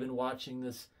videos. Even watching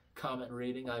this comment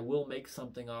reading, I will make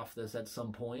something off this at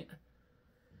some point.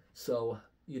 So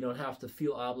you don't have to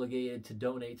feel obligated to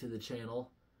donate to the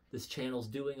channel. This channel's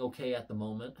doing okay at the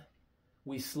moment.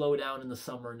 We slow down in the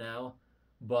summer now,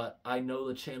 but I know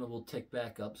the channel will tick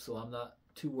back up, so I'm not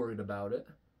too worried about it.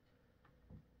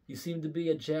 You seem to be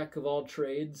a jack of all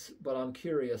trades, but I'm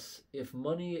curious, if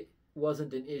money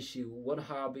wasn't an issue, what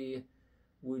hobby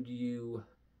would you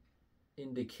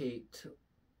indicate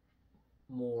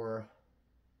more?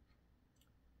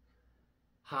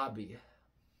 Hobby.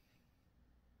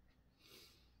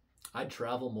 I'd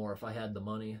travel more if I had the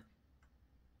money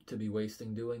to be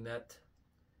wasting doing that.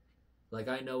 Like,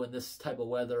 I know in this type of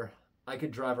weather, I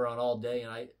could drive around all day,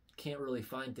 and I can't really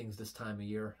find things this time of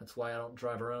year. That's why I don't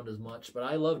drive around as much, but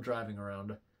I love driving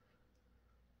around.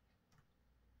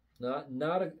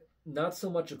 Not so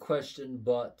much a question,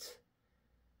 but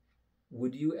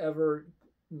would you ever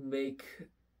make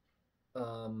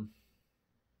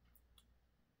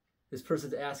this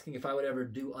person's asking if I would ever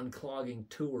do unclogging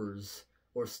tours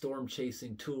or storm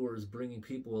chasing tours, bringing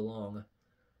people along.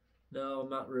 No, I'm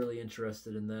not really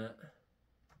interested in that.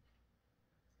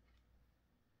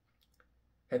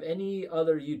 Have any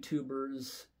other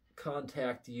YouTubers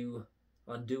contact you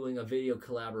on doing a video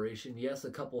collaboration? Yes,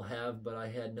 a couple have, but I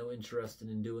had no interest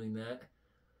in doing that.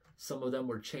 Some of them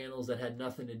were channels that had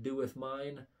nothing to do with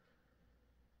mine.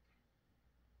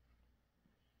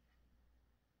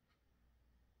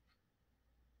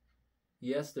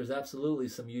 Yes, there's absolutely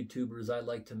some YouTubers I'd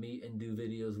like to meet and do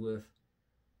videos with.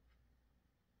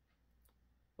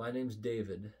 My name's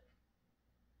David.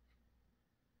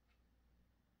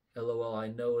 LOL, I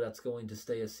know that's going to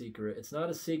stay a secret. It's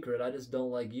not a secret, I just don't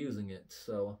like using it,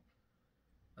 so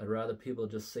I'd rather people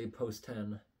just say post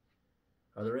 10.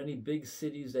 Are there any big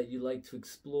cities that you like to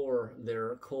explore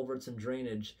their culverts and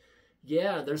drainage?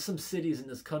 Yeah, there's some cities in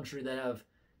this country that have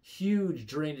huge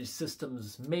drainage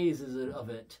systems, mazes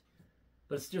of it.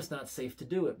 But it's just not safe to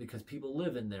do it because people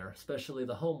live in there, especially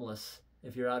the homeless,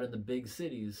 if you're out in the big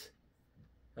cities.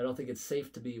 I don't think it's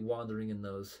safe to be wandering in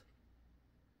those.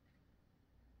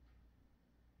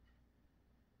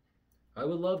 I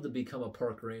would love to become a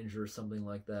park ranger or something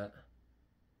like that.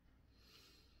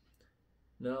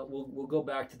 No, we'll go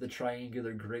back to the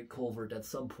triangular great culvert at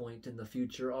some point in the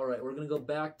future. All right, we're going to go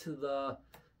back to the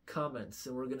comments,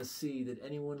 and we're going to see, did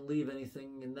anyone leave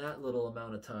anything in that little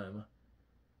amount of time?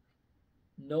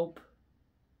 Nope.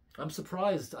 I'm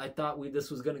surprised. I thought this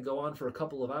was going to go on for a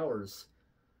couple of hours.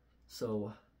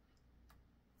 So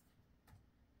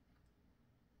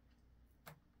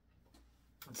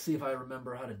let's see if I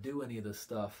remember how to do any of this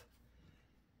stuff.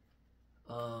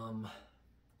 All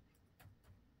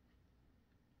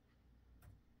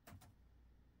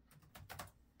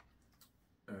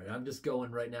right, I'm just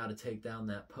going right now to take down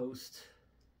that post.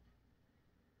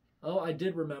 Oh, I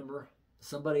did remember.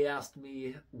 Somebody asked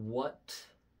me what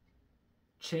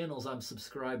channels I'm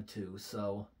subscribed to,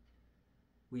 so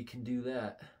we can do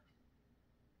that.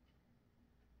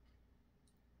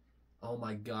 Oh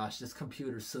my gosh, this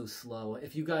computer's so slow.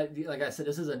 If you guys, like I said,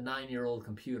 this is a 9-year-old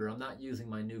computer. I'm not using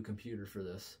my new computer for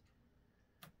this.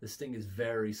 This thing is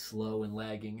very slow and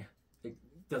lagging. It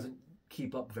doesn't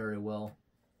keep up very well.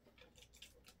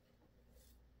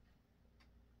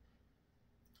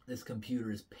 This computer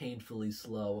is painfully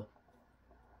slow.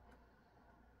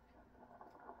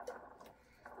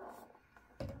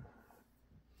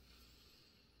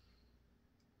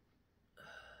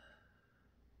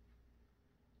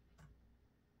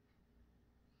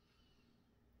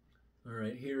 All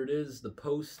right, here it is, the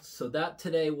post. So that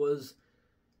today was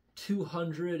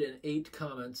 208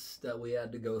 comments that we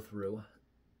had to go through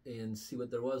and see what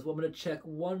there was. Well, I'm going to check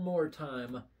one more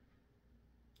time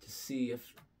to see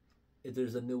if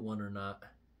there's a new one or not.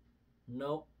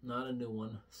 Nope, not a new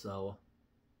one. So,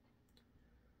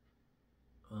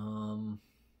 I'm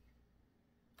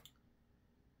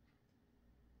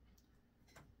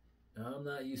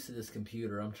not used to this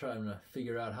computer. I'm trying to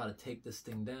figure out how to take this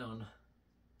thing down.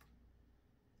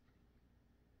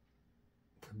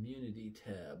 Community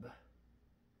tab.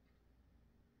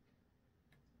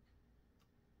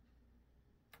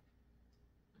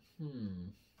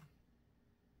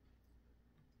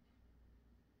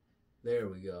 There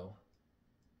we go.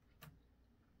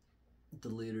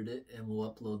 Deleted it, and we'll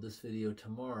upload this video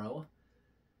tomorrow.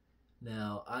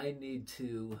 Now, I need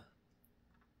to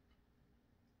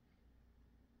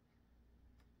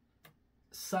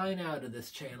sign out of this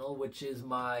channel, which is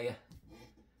my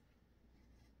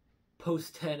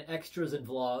Post 10 Extras and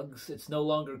Vlogs. It's no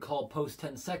longer called Post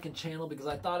 10 Second Channel because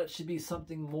I thought it should be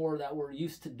something more that we're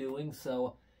used to doing,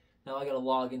 so now I gotta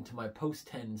log into my Post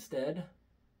 10 instead.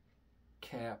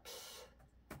 Caps.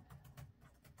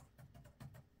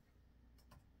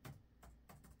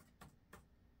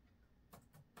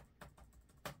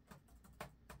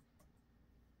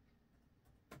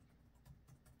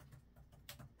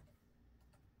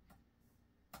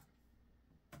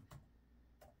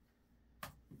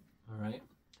 All right.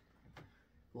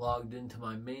 Logged into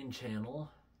my main channel,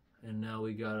 and now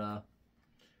we gotta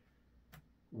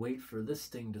wait for this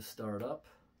thing to start up.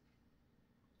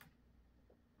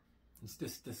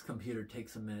 This computer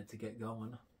takes a minute to get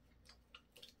going.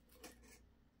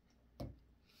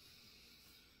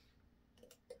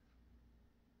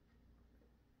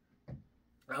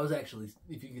 I was actually,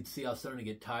 if you could see, I was starting to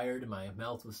get tired and my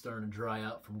mouth was starting to dry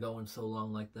out from going so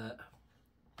long like that.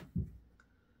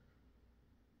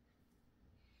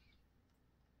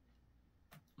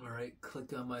 All right,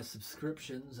 click on my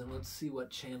subscriptions and let's see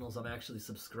what channels I'm actually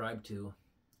subscribed to.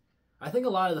 I think a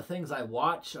lot of the things I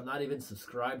watch, I'm not even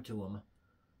subscribed to them.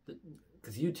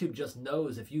 Because YouTube just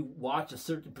knows if you watch a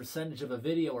certain percentage of a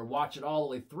video or watch it all the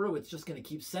way through, it's just going to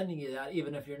keep sending you that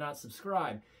even if you're not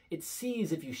subscribed. It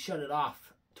sees if you shut it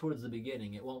off towards the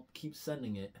beginning. It won't keep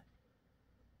sending it.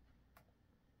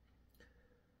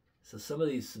 So some of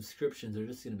these subscriptions are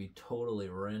just going to be totally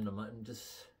random. I'm just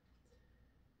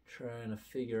trying to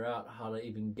figure out how to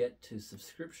even get to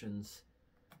subscriptions.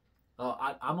 Oh,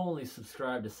 I'm only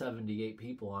subscribed to 78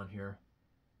 people on here.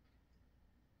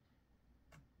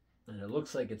 And it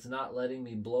looks like it's not letting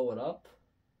me blow it up.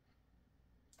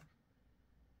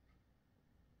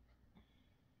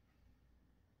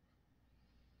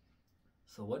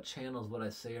 So what channels would I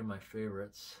say are my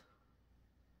favorites?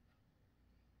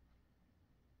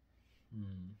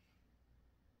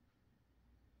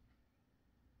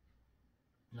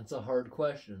 That's a hard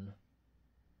question.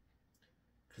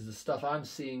 Because the stuff I'm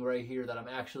seeing right here that I'm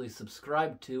actually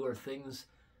subscribed to are things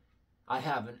I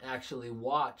haven't actually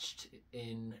watched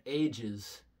in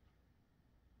ages.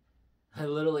 I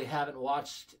literally haven't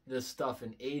watched this stuff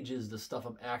in ages. The stuff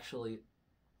I'm actually...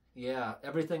 Yeah,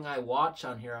 everything I watch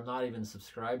on here, I'm not even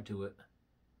subscribed to it.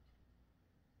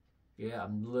 Yeah,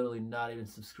 I'm literally not even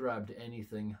subscribed to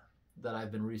anything that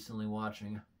I've been recently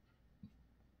watching.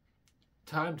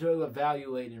 Time to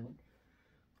evaluate and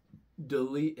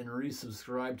delete and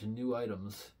resubscribe to new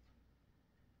items.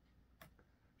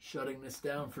 Shutting this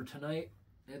down for tonight.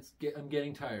 I'm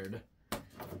getting tired.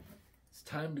 It's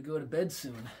time to go to bed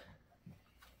soon.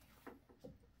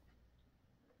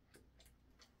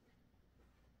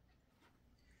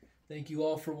 Thank you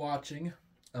all for watching.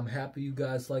 I'm happy you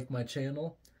guys like my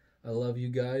channel. I love you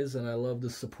guys and I love the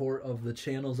support of the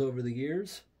channels over the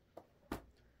years.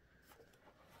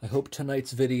 I hope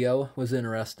tonight's video was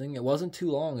interesting. It wasn't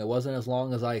too long. It wasn't as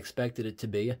long as I expected it to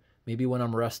be. Maybe when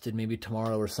I'm rested, maybe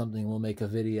tomorrow or something, we'll make a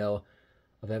video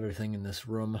of everything in this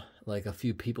room, like a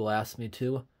few people asked me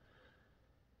to.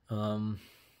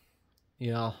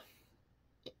 Yeah,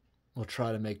 we'll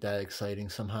try to make that exciting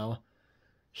somehow.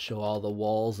 Show all the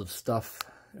walls of stuff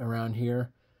around here.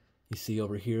 You see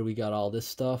over here, we got all this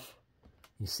stuff.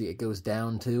 You see it goes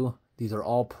down too. These are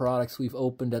all products we've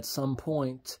opened at some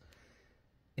point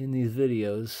in these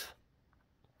videos.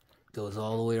 Goes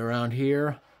all the way around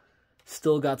here.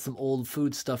 Still got some old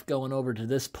food stuff going over to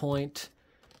this point.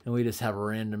 And we just have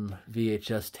random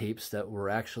VHS tapes that were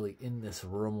actually in this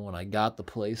room when I got the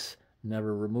place.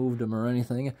 Never removed them or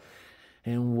anything.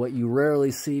 And what you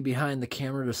rarely see behind the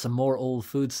camera, there's some more old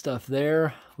food stuff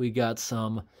there. We got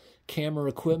some camera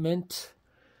equipment.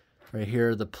 Right here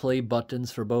are the play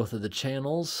buttons for both of the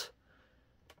channels.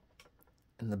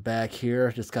 In the back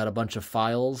here, just got a bunch of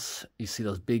files. You see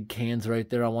those big cans right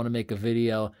there? I want to make a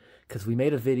video because we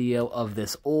made a video of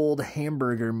this old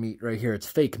hamburger meat right here. It's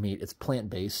fake meat. It's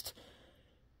plant-based.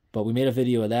 But we made a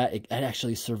video of that. It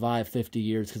actually survived 50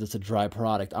 years because it's a dry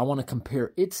product. I want to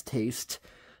compare its taste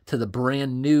to the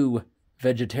brand new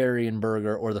vegetarian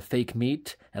burger or the fake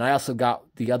meat. And I also got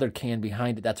the other can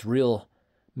behind it. That's real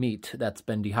meat that's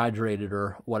been dehydrated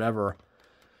or whatever.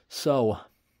 So,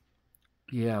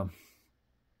 yeah.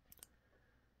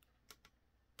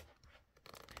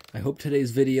 I hope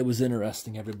today's video was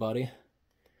interesting, everybody.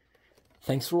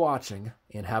 Thanks for watching,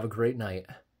 and have a great night.